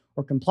taxes,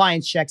 or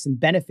compliance checks and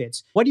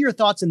benefits. What are your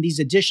thoughts on these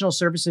additional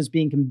services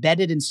being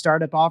embedded in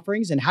startup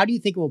offerings, and how do you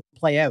think it will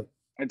play out?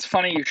 It's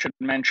funny you should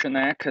mention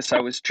that because I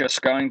was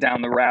just going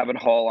down the rabbit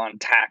hole on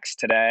tax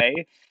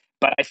today.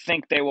 But I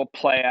think they will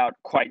play out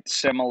quite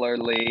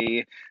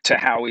similarly to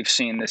how we've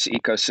seen this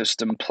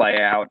ecosystem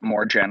play out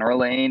more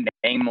generally.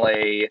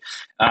 Namely,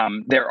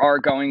 there are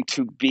going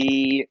to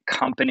be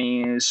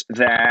companies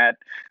that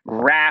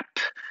wrap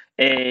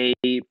a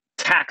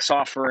tax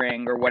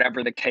offering or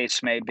whatever the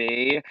case may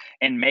be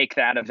and make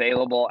that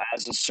available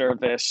as a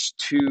service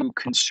to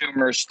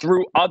consumers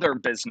through other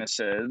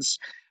businesses.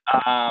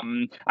 I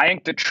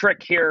think the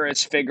trick here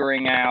is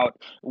figuring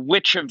out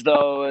which of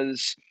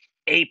those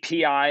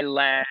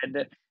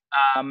API-led,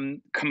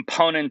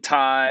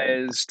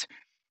 componentized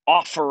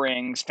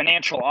offerings,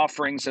 financial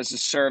offerings as a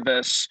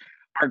service,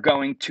 are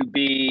going to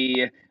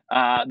be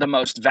the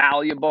most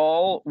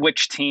valuable.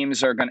 Which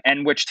teams are going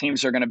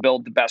to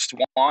build the best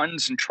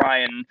ones and try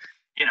and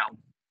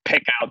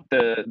pick out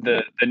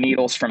the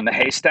needles from the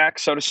haystack,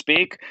 so to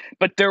speak.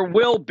 But there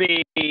will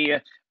be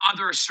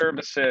other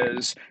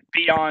services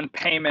beyond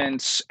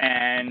payments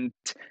and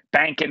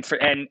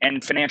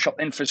and financial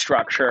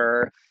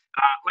infrastructure.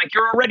 Like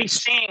you're already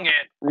seeing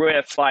it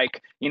with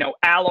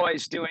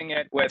Alloy's doing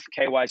it with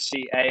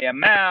KYC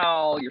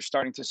AML. You're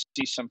starting to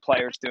see some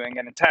players doing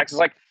it in taxes.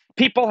 Like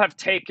people have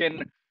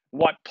taken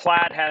what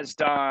Plaid has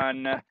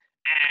done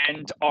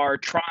and are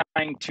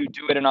trying to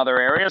do it in other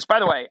areas. By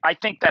the way, I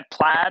think that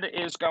Plaid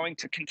is going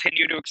to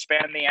continue to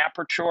expand the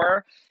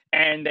aperture,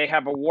 and they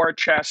have a war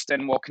chest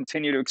and will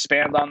continue to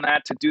expand on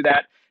that to do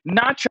that.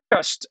 Not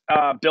just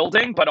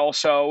building, but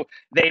also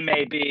they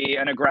may be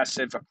an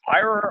aggressive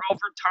acquirer over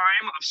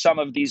time of some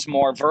of these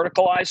more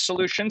verticalized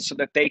solutions so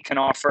that they can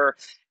offer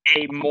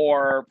a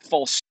more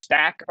full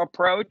stack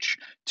approach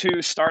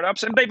to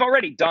startups. And they've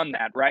already done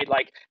that, right?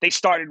 Like they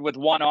started with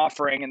one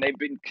offering and they've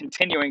been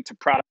continuing to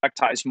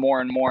productize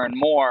more and more and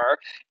more.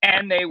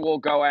 And they will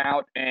go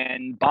out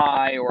and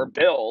buy or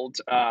build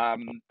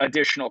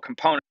additional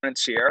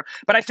components here.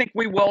 But I think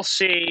we will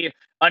see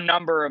a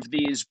number of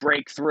these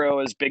break through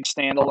as big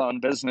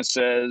standalone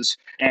businesses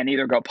and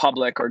either go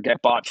public or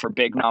get bought for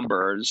big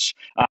numbers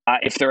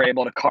if they're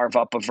able to carve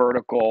up a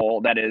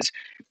vertical that is.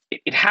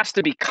 It has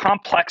to be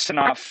complex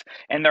enough,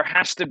 and there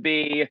has to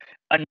be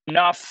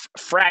enough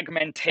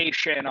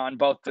fragmentation on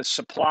both the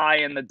supply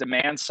and the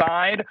demand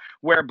side,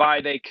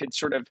 whereby they could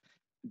sort of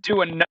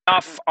do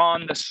enough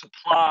on the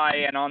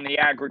supply and on the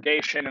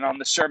aggregation and on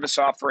the service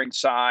offering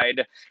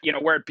side,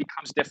 where it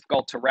becomes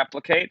difficult to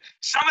replicate.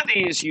 Some of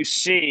these you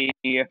see,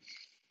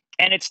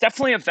 and it's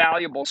definitely a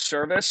valuable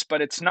service, but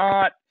it's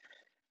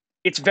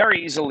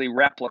very easily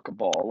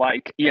replicable.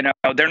 Like,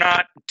 they're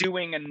not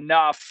doing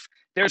enough.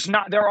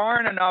 There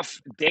aren't enough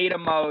data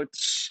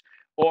moats,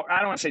 or I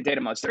don't want to say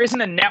data moats. There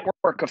isn't a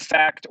network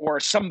effect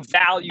or some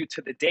value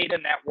to the data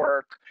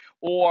network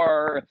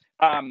or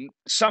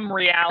some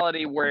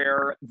reality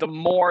where the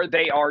more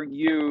they are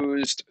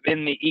used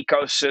in the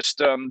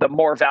ecosystem, the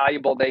more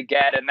valuable they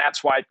get. And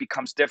that's why it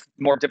becomes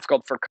more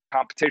difficult for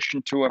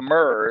competition to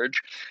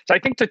emerge. So I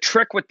think the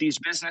trick with these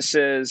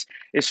businesses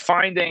is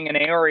finding an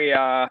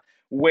area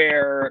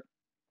where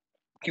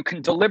you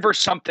can deliver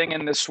something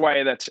in this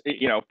way that's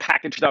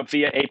packaged up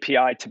via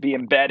API to be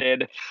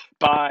embedded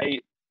by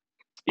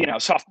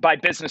by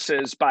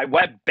businesses, by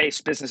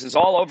web-based businesses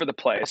all over the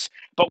place,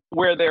 but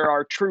where there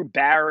are true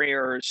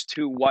barriers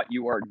to what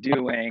you are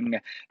doing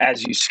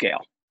as you scale.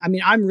 I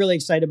mean, I'm really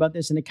excited about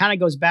this, and it kind of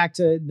goes back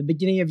to the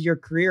beginning of your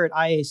career at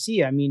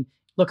IAC. I mean,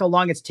 look how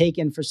long it's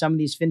taken for some of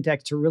these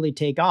fintechs to really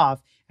take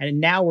off. And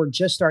now we're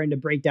just starting to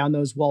break down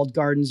those walled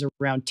gardens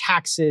around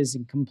taxes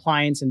and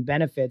compliance and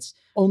benefits,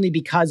 only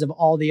because of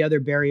all the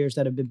other barriers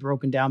that have been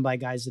broken down by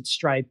guys at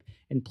Stripe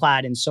and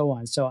Plaid and so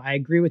on. So I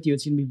agree with you.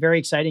 It's going to be very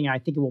exciting. And I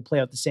think it will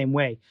play out the same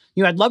way.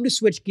 I'd love to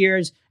switch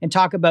gears and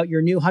talk about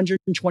your new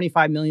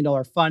 $125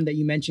 million fund that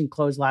you mentioned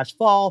closed last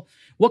fall.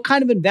 What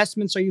kind of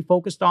investments are you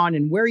focused on,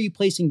 and where are you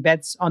placing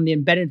bets on the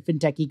embedded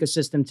fintech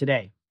ecosystem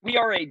today? We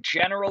are a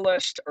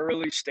generalist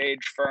early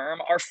stage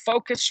firm. Our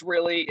focus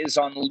really is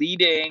on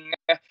leading,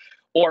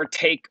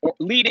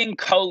 co-leading,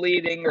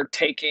 or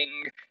taking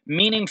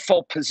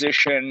meaningful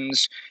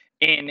positions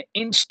in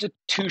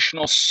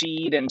institutional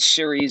seed and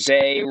Series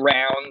A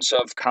rounds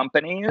of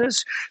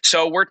companies.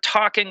 So we're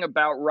talking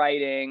about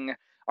writing.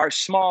 Our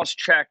smallest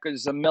check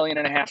is $1.5 million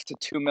to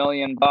 $2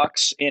 million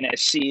in a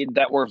seed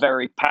that we're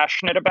very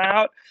passionate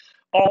about,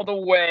 all the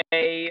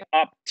way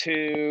up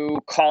to,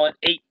 call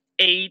it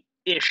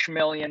 $8-ish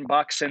million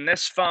in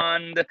this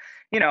fund.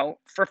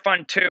 For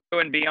fund 2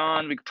 and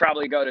beyond, we could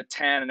probably go to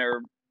 10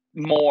 or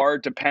more,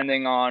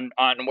 depending on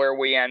where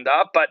we end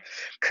up. But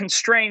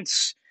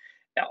constraints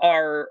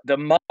are the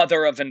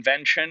mother of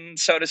invention,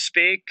 so to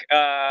speak.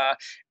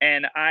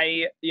 And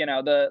a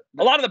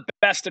lot of the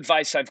best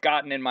advice I've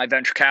gotten in my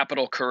venture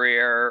capital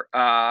career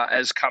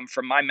has come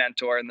from my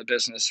mentor in the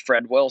business,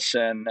 Fred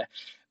Wilson,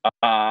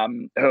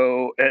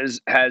 who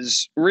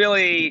has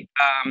really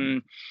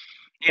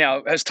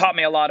has taught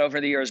me a lot over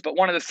the years. But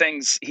one of the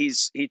things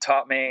he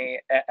taught me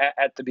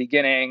at the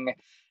beginning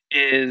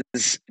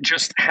is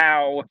just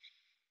how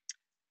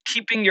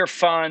keeping your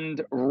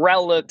fund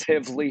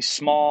relatively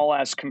small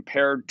as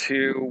compared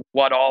to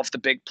what all of the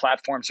big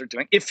platforms are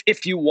doing,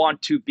 if you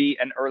want to be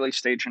an early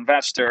stage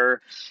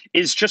investor,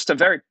 is just a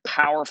very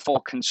powerful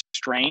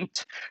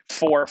constraint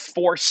for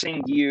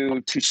forcing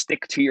you to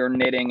stick to your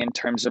knitting in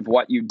terms of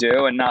what you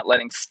do and not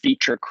letting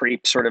feature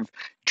creep sort of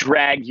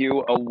drag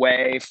you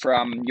away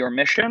from your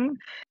mission.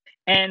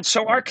 And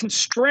so our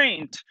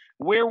constraint,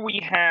 where we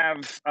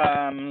have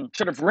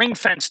sort of ring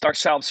fenced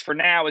ourselves for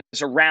now,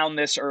 is around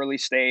this early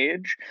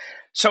stage.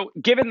 So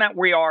given that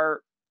we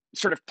are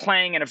sort of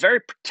playing in a very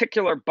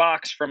particular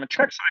box from a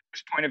check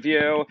size point of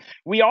view,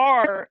 we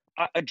are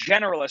a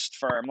generalist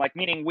firm, like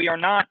meaning we are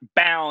not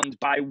bound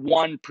by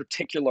one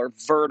particular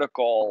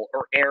vertical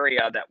or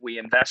area that we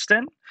invest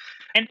in.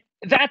 And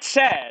that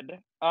said,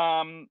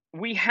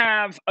 we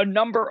have a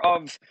number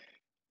of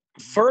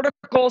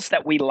verticals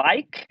that we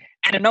like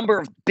and a number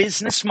of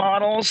business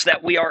models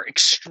that we are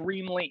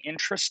extremely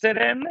interested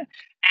in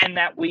and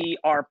that we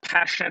are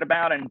passionate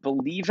about and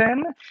believe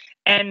in.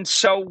 And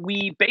so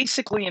we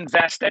basically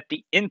invest at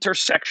the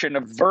intersection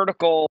of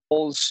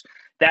verticals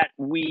that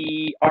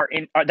we are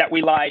in, that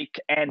we like,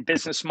 and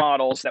business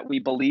models that we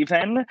believe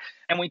in,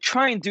 and we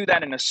try and do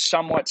that in a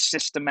somewhat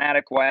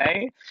systematic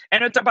way.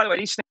 And by the way,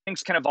 these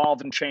things can evolve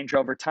and change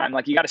over time.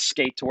 Like, you got to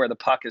skate to where the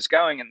puck is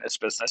going in this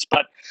business,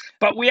 but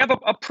we have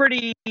a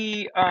pretty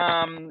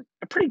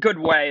good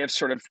way of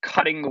sort of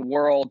cutting the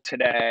world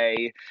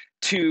today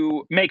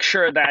to make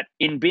sure that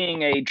in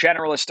being a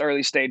generalist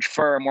early stage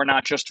firm, we're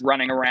not just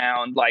running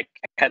around like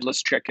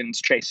headless chickens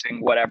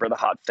chasing whatever the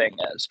hot thing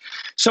is.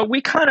 So we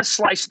kind of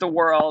slice the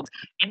world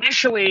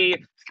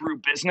initially through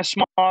business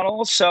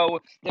models.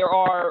 So there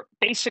are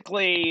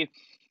basically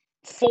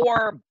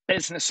 4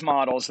 business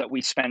models that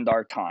we spend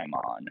our time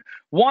on.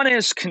 One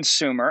is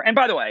consumer. And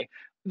by the way,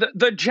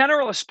 the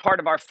generalist part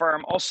of our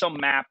firm also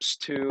maps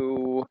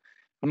to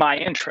my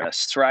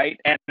interests, right?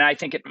 And I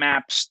think it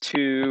maps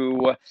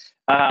to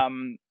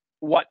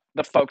what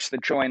the folks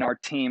that join our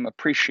team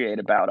appreciate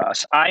about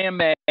us. I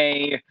am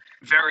a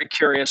very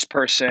curious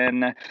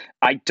person.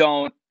 I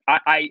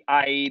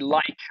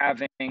like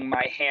having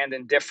my hand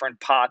in different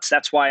pots.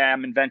 That's why I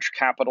am in venture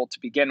capital to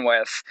begin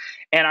with.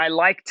 And I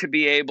like to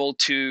be able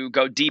to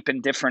go deep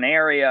in different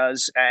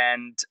areas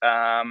and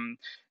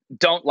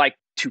don't like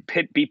to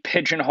be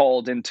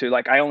pigeonholed into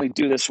like, I only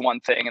do this one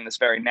thing and this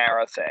very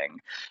narrow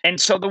thing.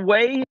 And so the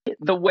way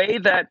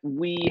that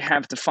we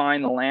have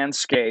defined the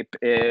landscape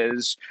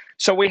is,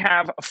 so we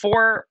have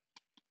 4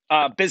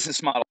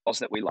 business models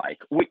that we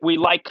like. We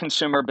like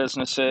consumer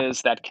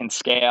businesses that can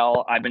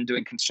scale. I've been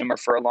doing consumer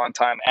for a long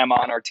time. Emma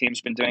on our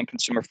team's been doing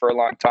consumer for a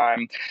long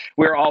time.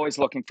 We're always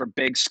looking for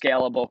big,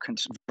 scalable,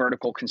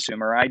 vertical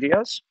consumer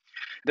ideas.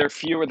 They're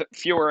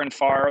fewer and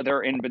far.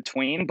 They're in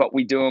between, but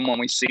we do them when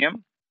we see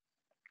them.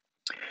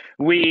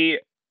 We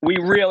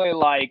really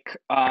like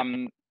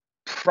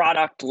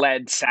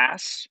product-led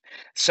SaaS.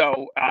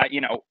 So,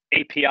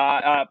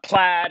 API,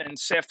 Plaid and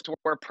Sift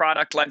were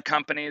product-led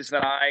companies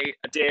that I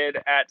did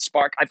at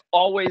Spark.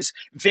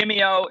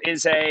 Vimeo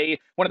is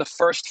one of the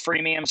first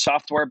freemium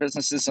software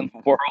businesses in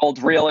the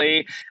world,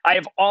 really. I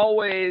have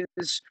always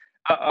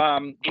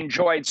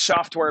enjoyed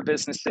software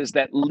businesses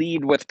that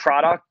lead with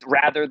product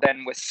rather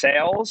than with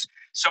sales.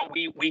 So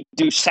we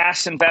do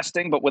SaaS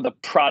investing, but with a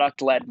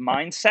product-led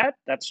mindset.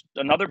 That's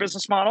another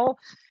business model.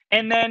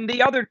 And then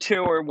the other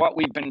 2 are what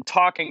we've been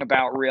talking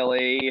about,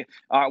 really.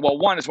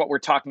 One is what we're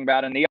talking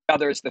about, and the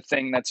other is the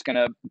thing that's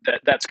gonna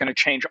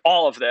change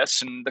all of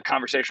this and the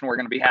conversation we're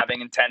going to be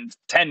having in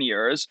 10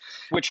 years,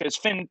 which is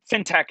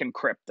FinTech and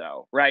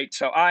crypto, right?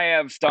 So I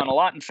have done a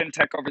lot in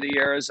FinTech over the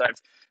years. I've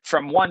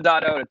from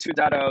 1.0 to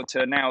 2.0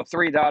 to now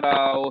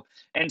 3.0.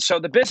 And so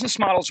the business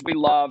models we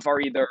love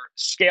are either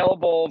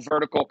scalable,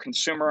 vertical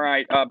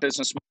consumer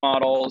business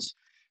models,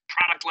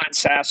 product-led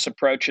SaaS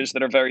approaches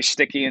that are very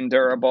sticky and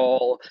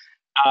durable,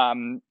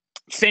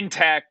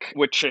 FinTech,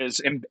 which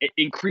is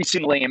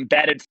increasingly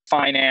embedded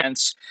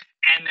finance,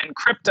 and then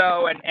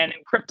crypto. And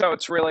in crypto,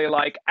 it's really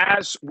like,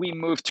 as we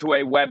move to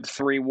a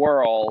Web3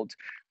 world,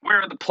 where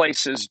are the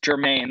places,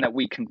 germane, that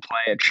we can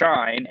play and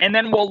shine? And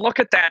then we'll look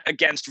at that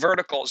against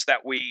verticals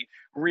that we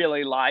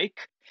really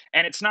like.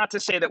 And it's not to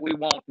say that we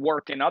won't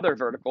work in other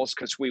verticals,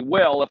 because we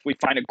will. If we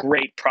find a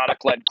great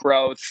product-led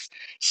growth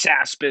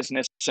SaaS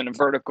business in a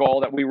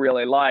vertical that we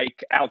really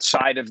like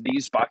outside of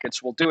these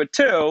buckets, we'll do it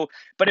too.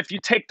 But if you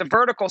take the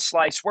vertical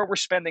slice, where we're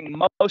spending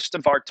most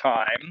of our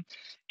time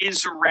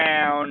is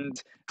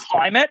around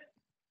climate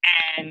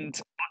and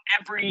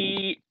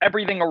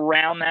everything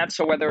around that.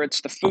 So whether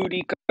it's the food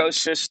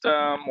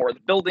ecosystem or the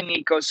building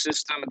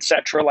ecosystem, et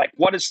cetera, like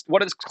what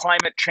does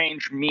climate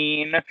change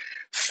mean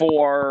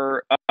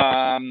for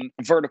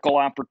vertical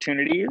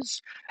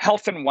opportunities,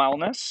 health and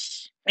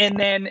wellness, and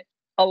then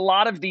a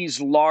lot of these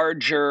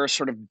larger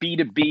sort of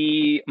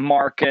B2B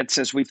markets,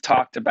 as we've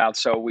talked about.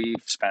 So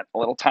we've spent a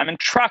little time in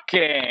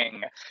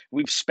trucking.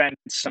 We've spent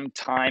some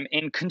time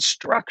in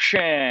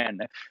construction.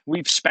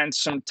 We've spent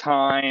some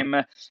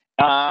time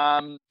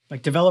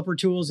Like developer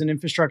tools and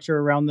infrastructure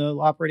around the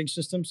operating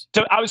systems?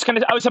 So I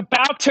was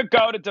about to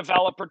go to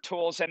developer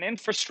tools and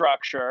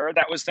infrastructure.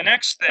 That was the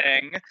next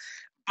thing,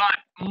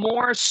 but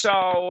more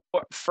so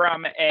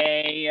from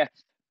a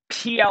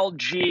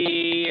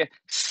PLG,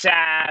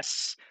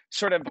 SaaS,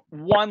 sort of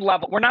one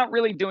level. We're not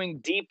really doing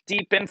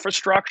deep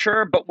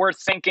infrastructure, but we're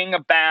thinking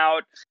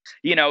about,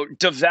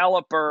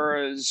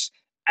 developers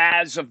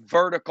as a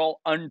vertical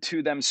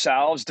unto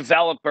themselves,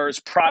 developers,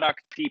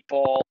 product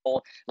people,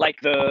 like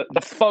the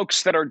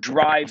folks that are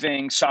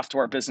driving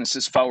software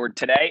businesses forward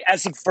today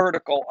as a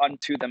vertical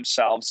unto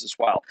themselves as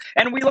well.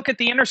 And we look at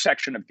the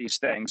intersection of these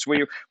things.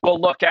 We will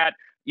look at,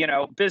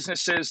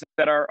 businesses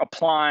that are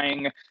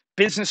applying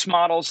business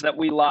models that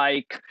we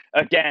like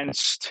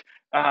against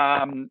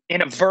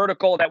in a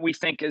vertical that we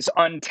think is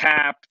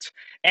untapped,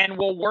 and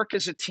we'll work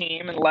as a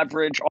team and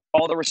leverage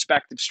all the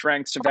respective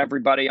strengths of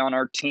everybody on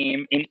our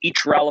team in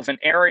each relevant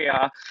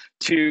area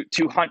to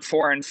hunt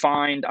for and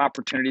find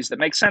opportunities that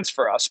make sense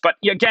for us. But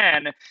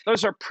again,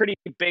 those are pretty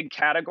big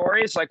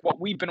categories. Like what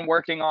we've been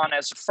working on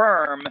as a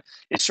firm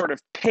is sort of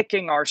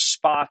picking our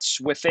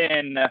spots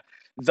within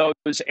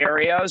those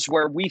areas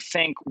where we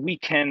think we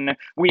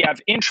have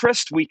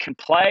interest, we can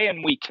play,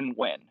 and we can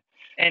win.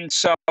 And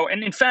so,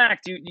 and in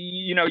fact,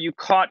 you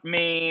caught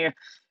me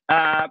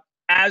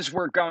as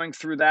we're going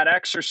through that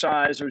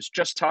exercise. I was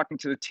just talking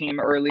to the team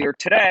earlier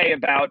today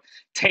about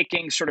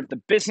taking sort of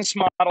the business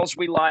models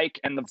we like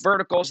and the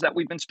verticals that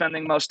we've been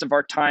spending most of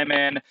our time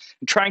in,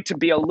 and trying to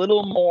be a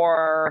little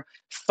more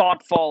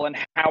thoughtful in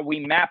how we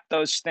map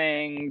those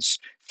things,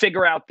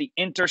 figure out the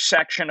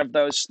intersection of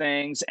those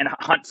things, and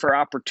hunt for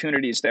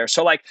opportunities there.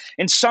 So like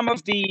in some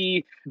of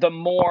the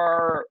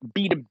more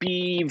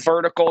B2B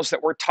verticals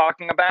that we're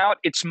talking about,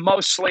 it's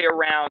mostly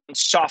around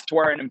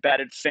software and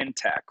embedded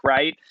fintech,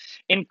 right?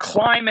 In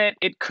climate,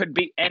 it could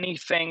be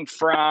anything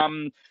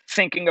from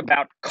thinking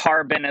about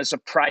carbon as a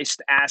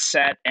priced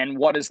asset and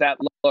what does that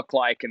look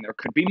like. And there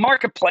could be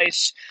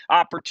marketplace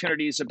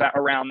opportunities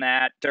around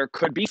that. There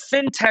could be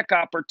fintech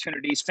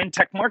opportunities,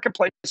 fintech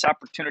marketplace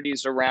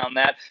opportunities around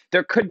that.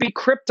 There could be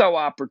crypto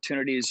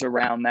opportunities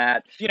around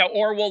that,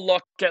 or we'll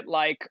look at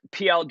like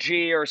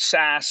PLG or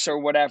SaaS or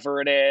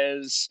whatever it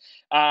is.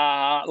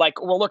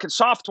 Like we'll look at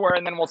software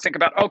and then we'll think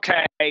about,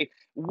 okay,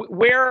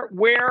 where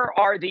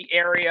are the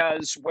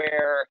areas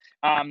where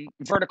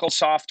vertical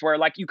software,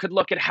 like you could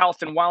look at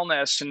health and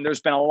wellness, and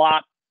there's been a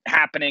lot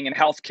happening in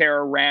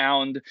healthcare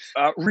around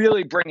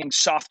really bringing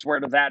software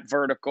to that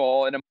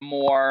vertical in a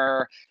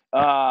more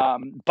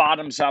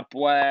bottoms-up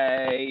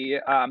way,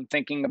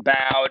 thinking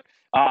about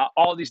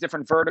all these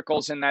different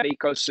verticals in that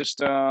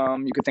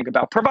ecosystem. You could think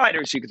about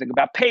providers, you could think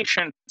about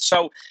patients.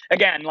 So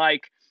again,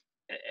 like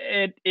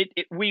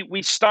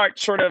we start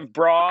sort of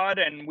broad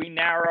and we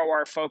narrow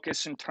our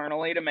focus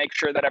internally to make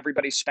sure that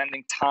everybody's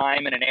spending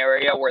time in an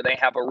area where they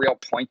have a real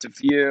point of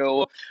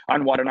view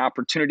on what an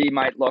opportunity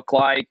might look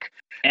like,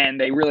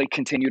 and they really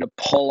continue to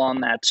pull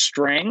on that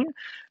string.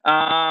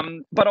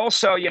 But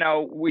also,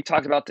 we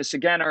talked about this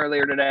again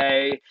earlier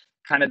today,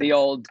 kind of the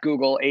old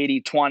Google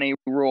 80-20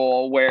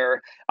 rule,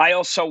 where I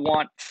also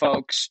want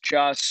folks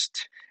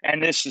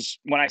and this is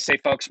when I say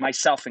folks,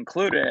 myself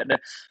included,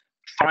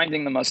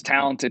 finding the most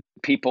talented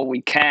people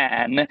we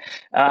can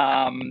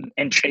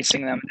and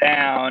chasing them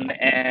down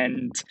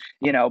and,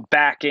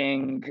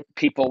 backing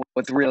people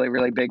with really,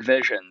 really big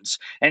visions.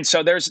 And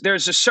so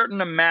there's a certain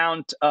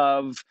amount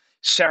of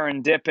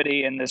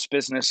serendipity in this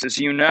business, as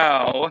you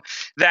know,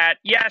 that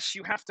yes,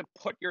 you have to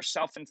put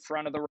yourself in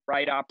front of the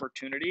right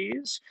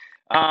opportunities,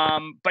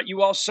 but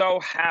you also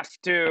have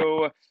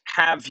to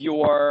have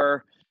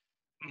your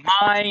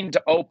mind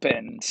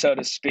open, so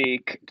to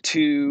speak,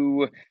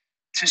 to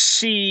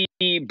see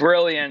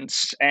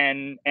brilliance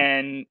and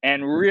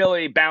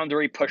really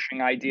boundary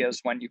pushing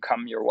ideas when they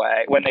come your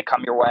way.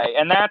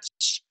 And that's,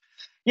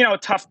 a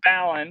tough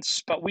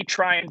balance, but we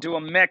try and do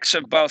a mix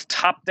of both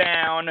top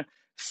down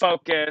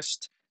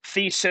focused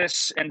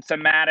thesis and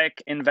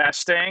thematic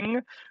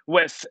investing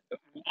while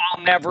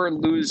never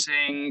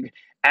losing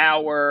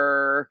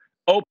our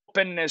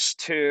openness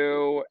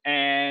to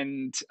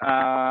and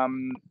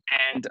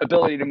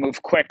ability to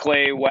move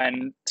quickly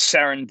when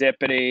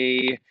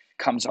serendipity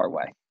comes our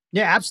way.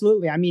 Yeah,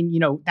 absolutely. I mean,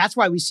 that's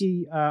why we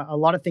see a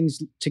lot of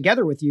things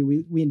together with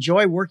you. We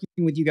enjoy working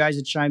with you guys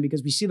at Shine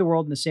because we see the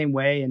world in the same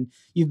way. And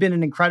you've been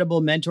an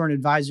incredible mentor and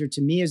advisor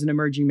to me as an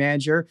emerging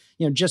manager,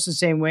 just the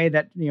same way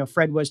that,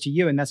 Fred was to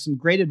you. And that's some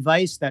great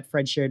advice that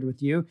Fred shared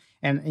with you.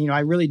 And, I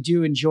really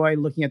do enjoy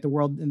looking at the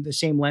world in the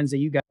same lens that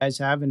you guys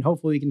have. And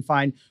hopefully we can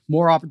find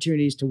more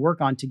opportunities to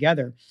work on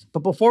together.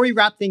 But before we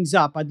wrap things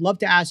up, I'd love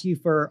to ask you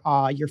for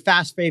your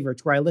fast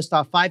favorites, where I list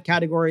off 5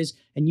 categories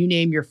and you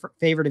name your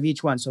favorite of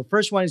each one. So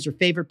first one is your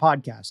favorite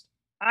podcast.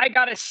 I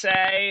got to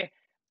say,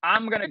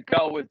 I'm going to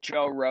go with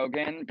Joe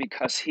Rogan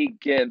because he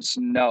gives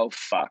no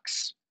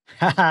fucks.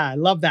 I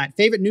love that.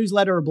 Favorite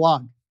newsletter or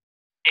blog?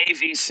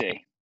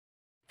 AVC.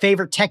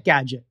 Favorite tech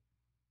gadget?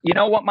 You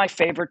know what my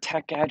favorite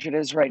tech gadget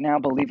is right now,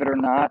 believe it or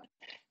not?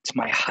 It's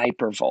my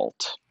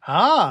Hypervolt.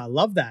 Ah,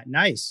 love that.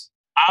 Nice.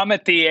 I'm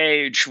at the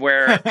age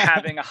where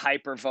having a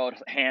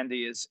hypervote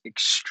handy is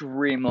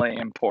extremely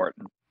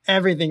important.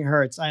 Everything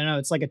hurts. I know,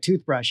 it's like a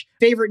toothbrush.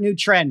 Favorite new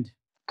trend?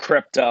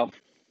 Crypto.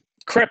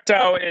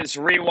 Crypto is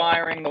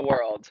rewiring the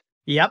world.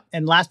 Yep.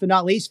 And last but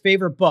not least,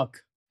 favorite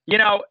book?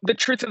 The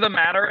truth of the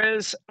matter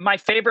is my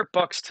favorite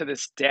books to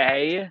this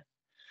day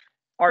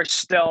are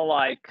still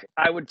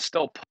I would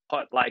still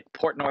put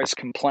Portnoy's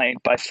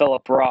Complaint by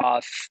Philip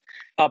Roth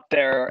up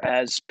there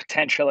as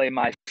potentially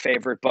my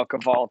favorite book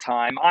of all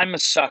time. I'm a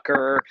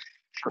sucker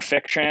for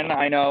fiction.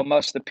 I know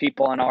most of the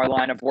people in our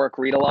line of work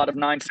read a lot of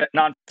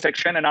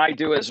nonfiction, and I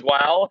do as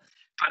well.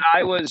 But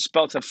I was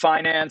both a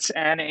finance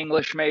and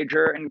English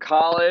major in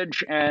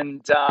college.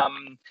 And,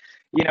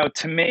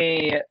 to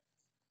me,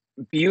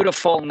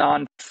 beautiful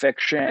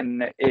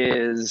nonfiction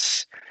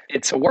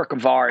it's a work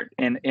of art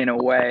in a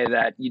way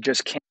that you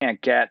just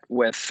can't get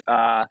with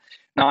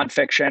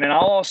nonfiction. And I'll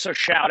also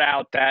shout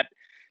out that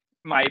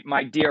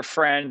my dear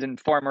friend and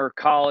former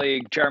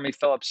colleague, Jeremy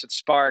Phillips at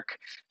Spark,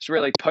 has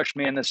really pushed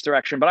me in this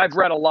direction. But I've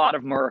read a lot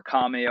of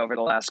Murakami over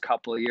the last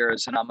couple of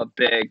years, and I'm a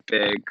big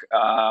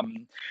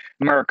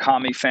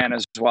Murakami fan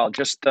as well.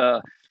 Just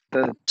the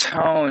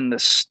tone, the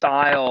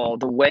style,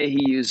 the way he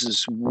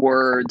uses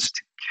words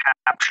to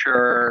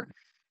capture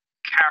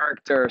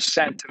character,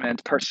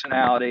 sentiment,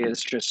 personality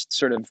is just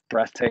sort of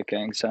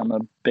breathtaking. So I'm a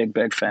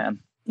big fan.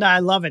 No, I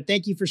love it.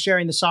 Thank you for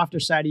sharing the softer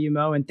side of you,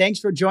 Mo. And thanks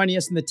for joining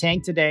us in the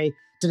tank today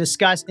to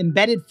discuss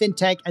embedded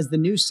fintech as the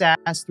new SaaS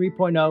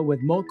 3.0 with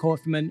Mo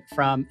Koyfman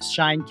from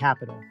Shine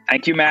Capital.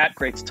 Thank you, Matt.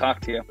 Great to talk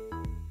to you.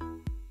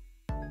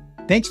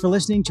 Thanks for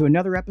listening to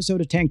another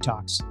episode of Tank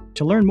Talks.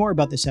 To learn more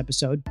about this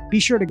episode, be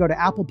sure to go to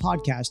Apple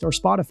Podcast or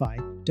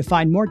Spotify to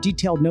find more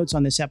detailed notes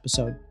on this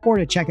episode or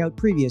to check out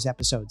previous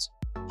episodes.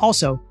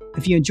 Also,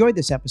 if you enjoyed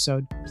this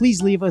episode,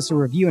 please leave us a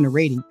review and a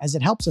rating as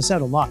it helps us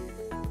out a lot.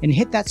 And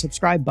hit that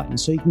subscribe button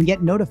so you can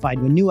get notified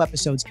when new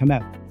episodes come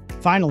out.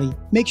 Finally,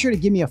 make sure to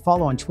give me a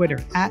follow on Twitter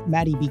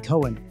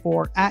 @MattyBCohen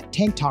or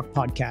 @Tank Talk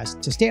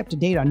Podcast to stay up to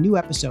date on new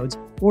episodes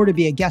or to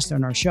be a guest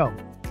on our show.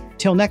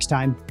 Till next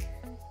time,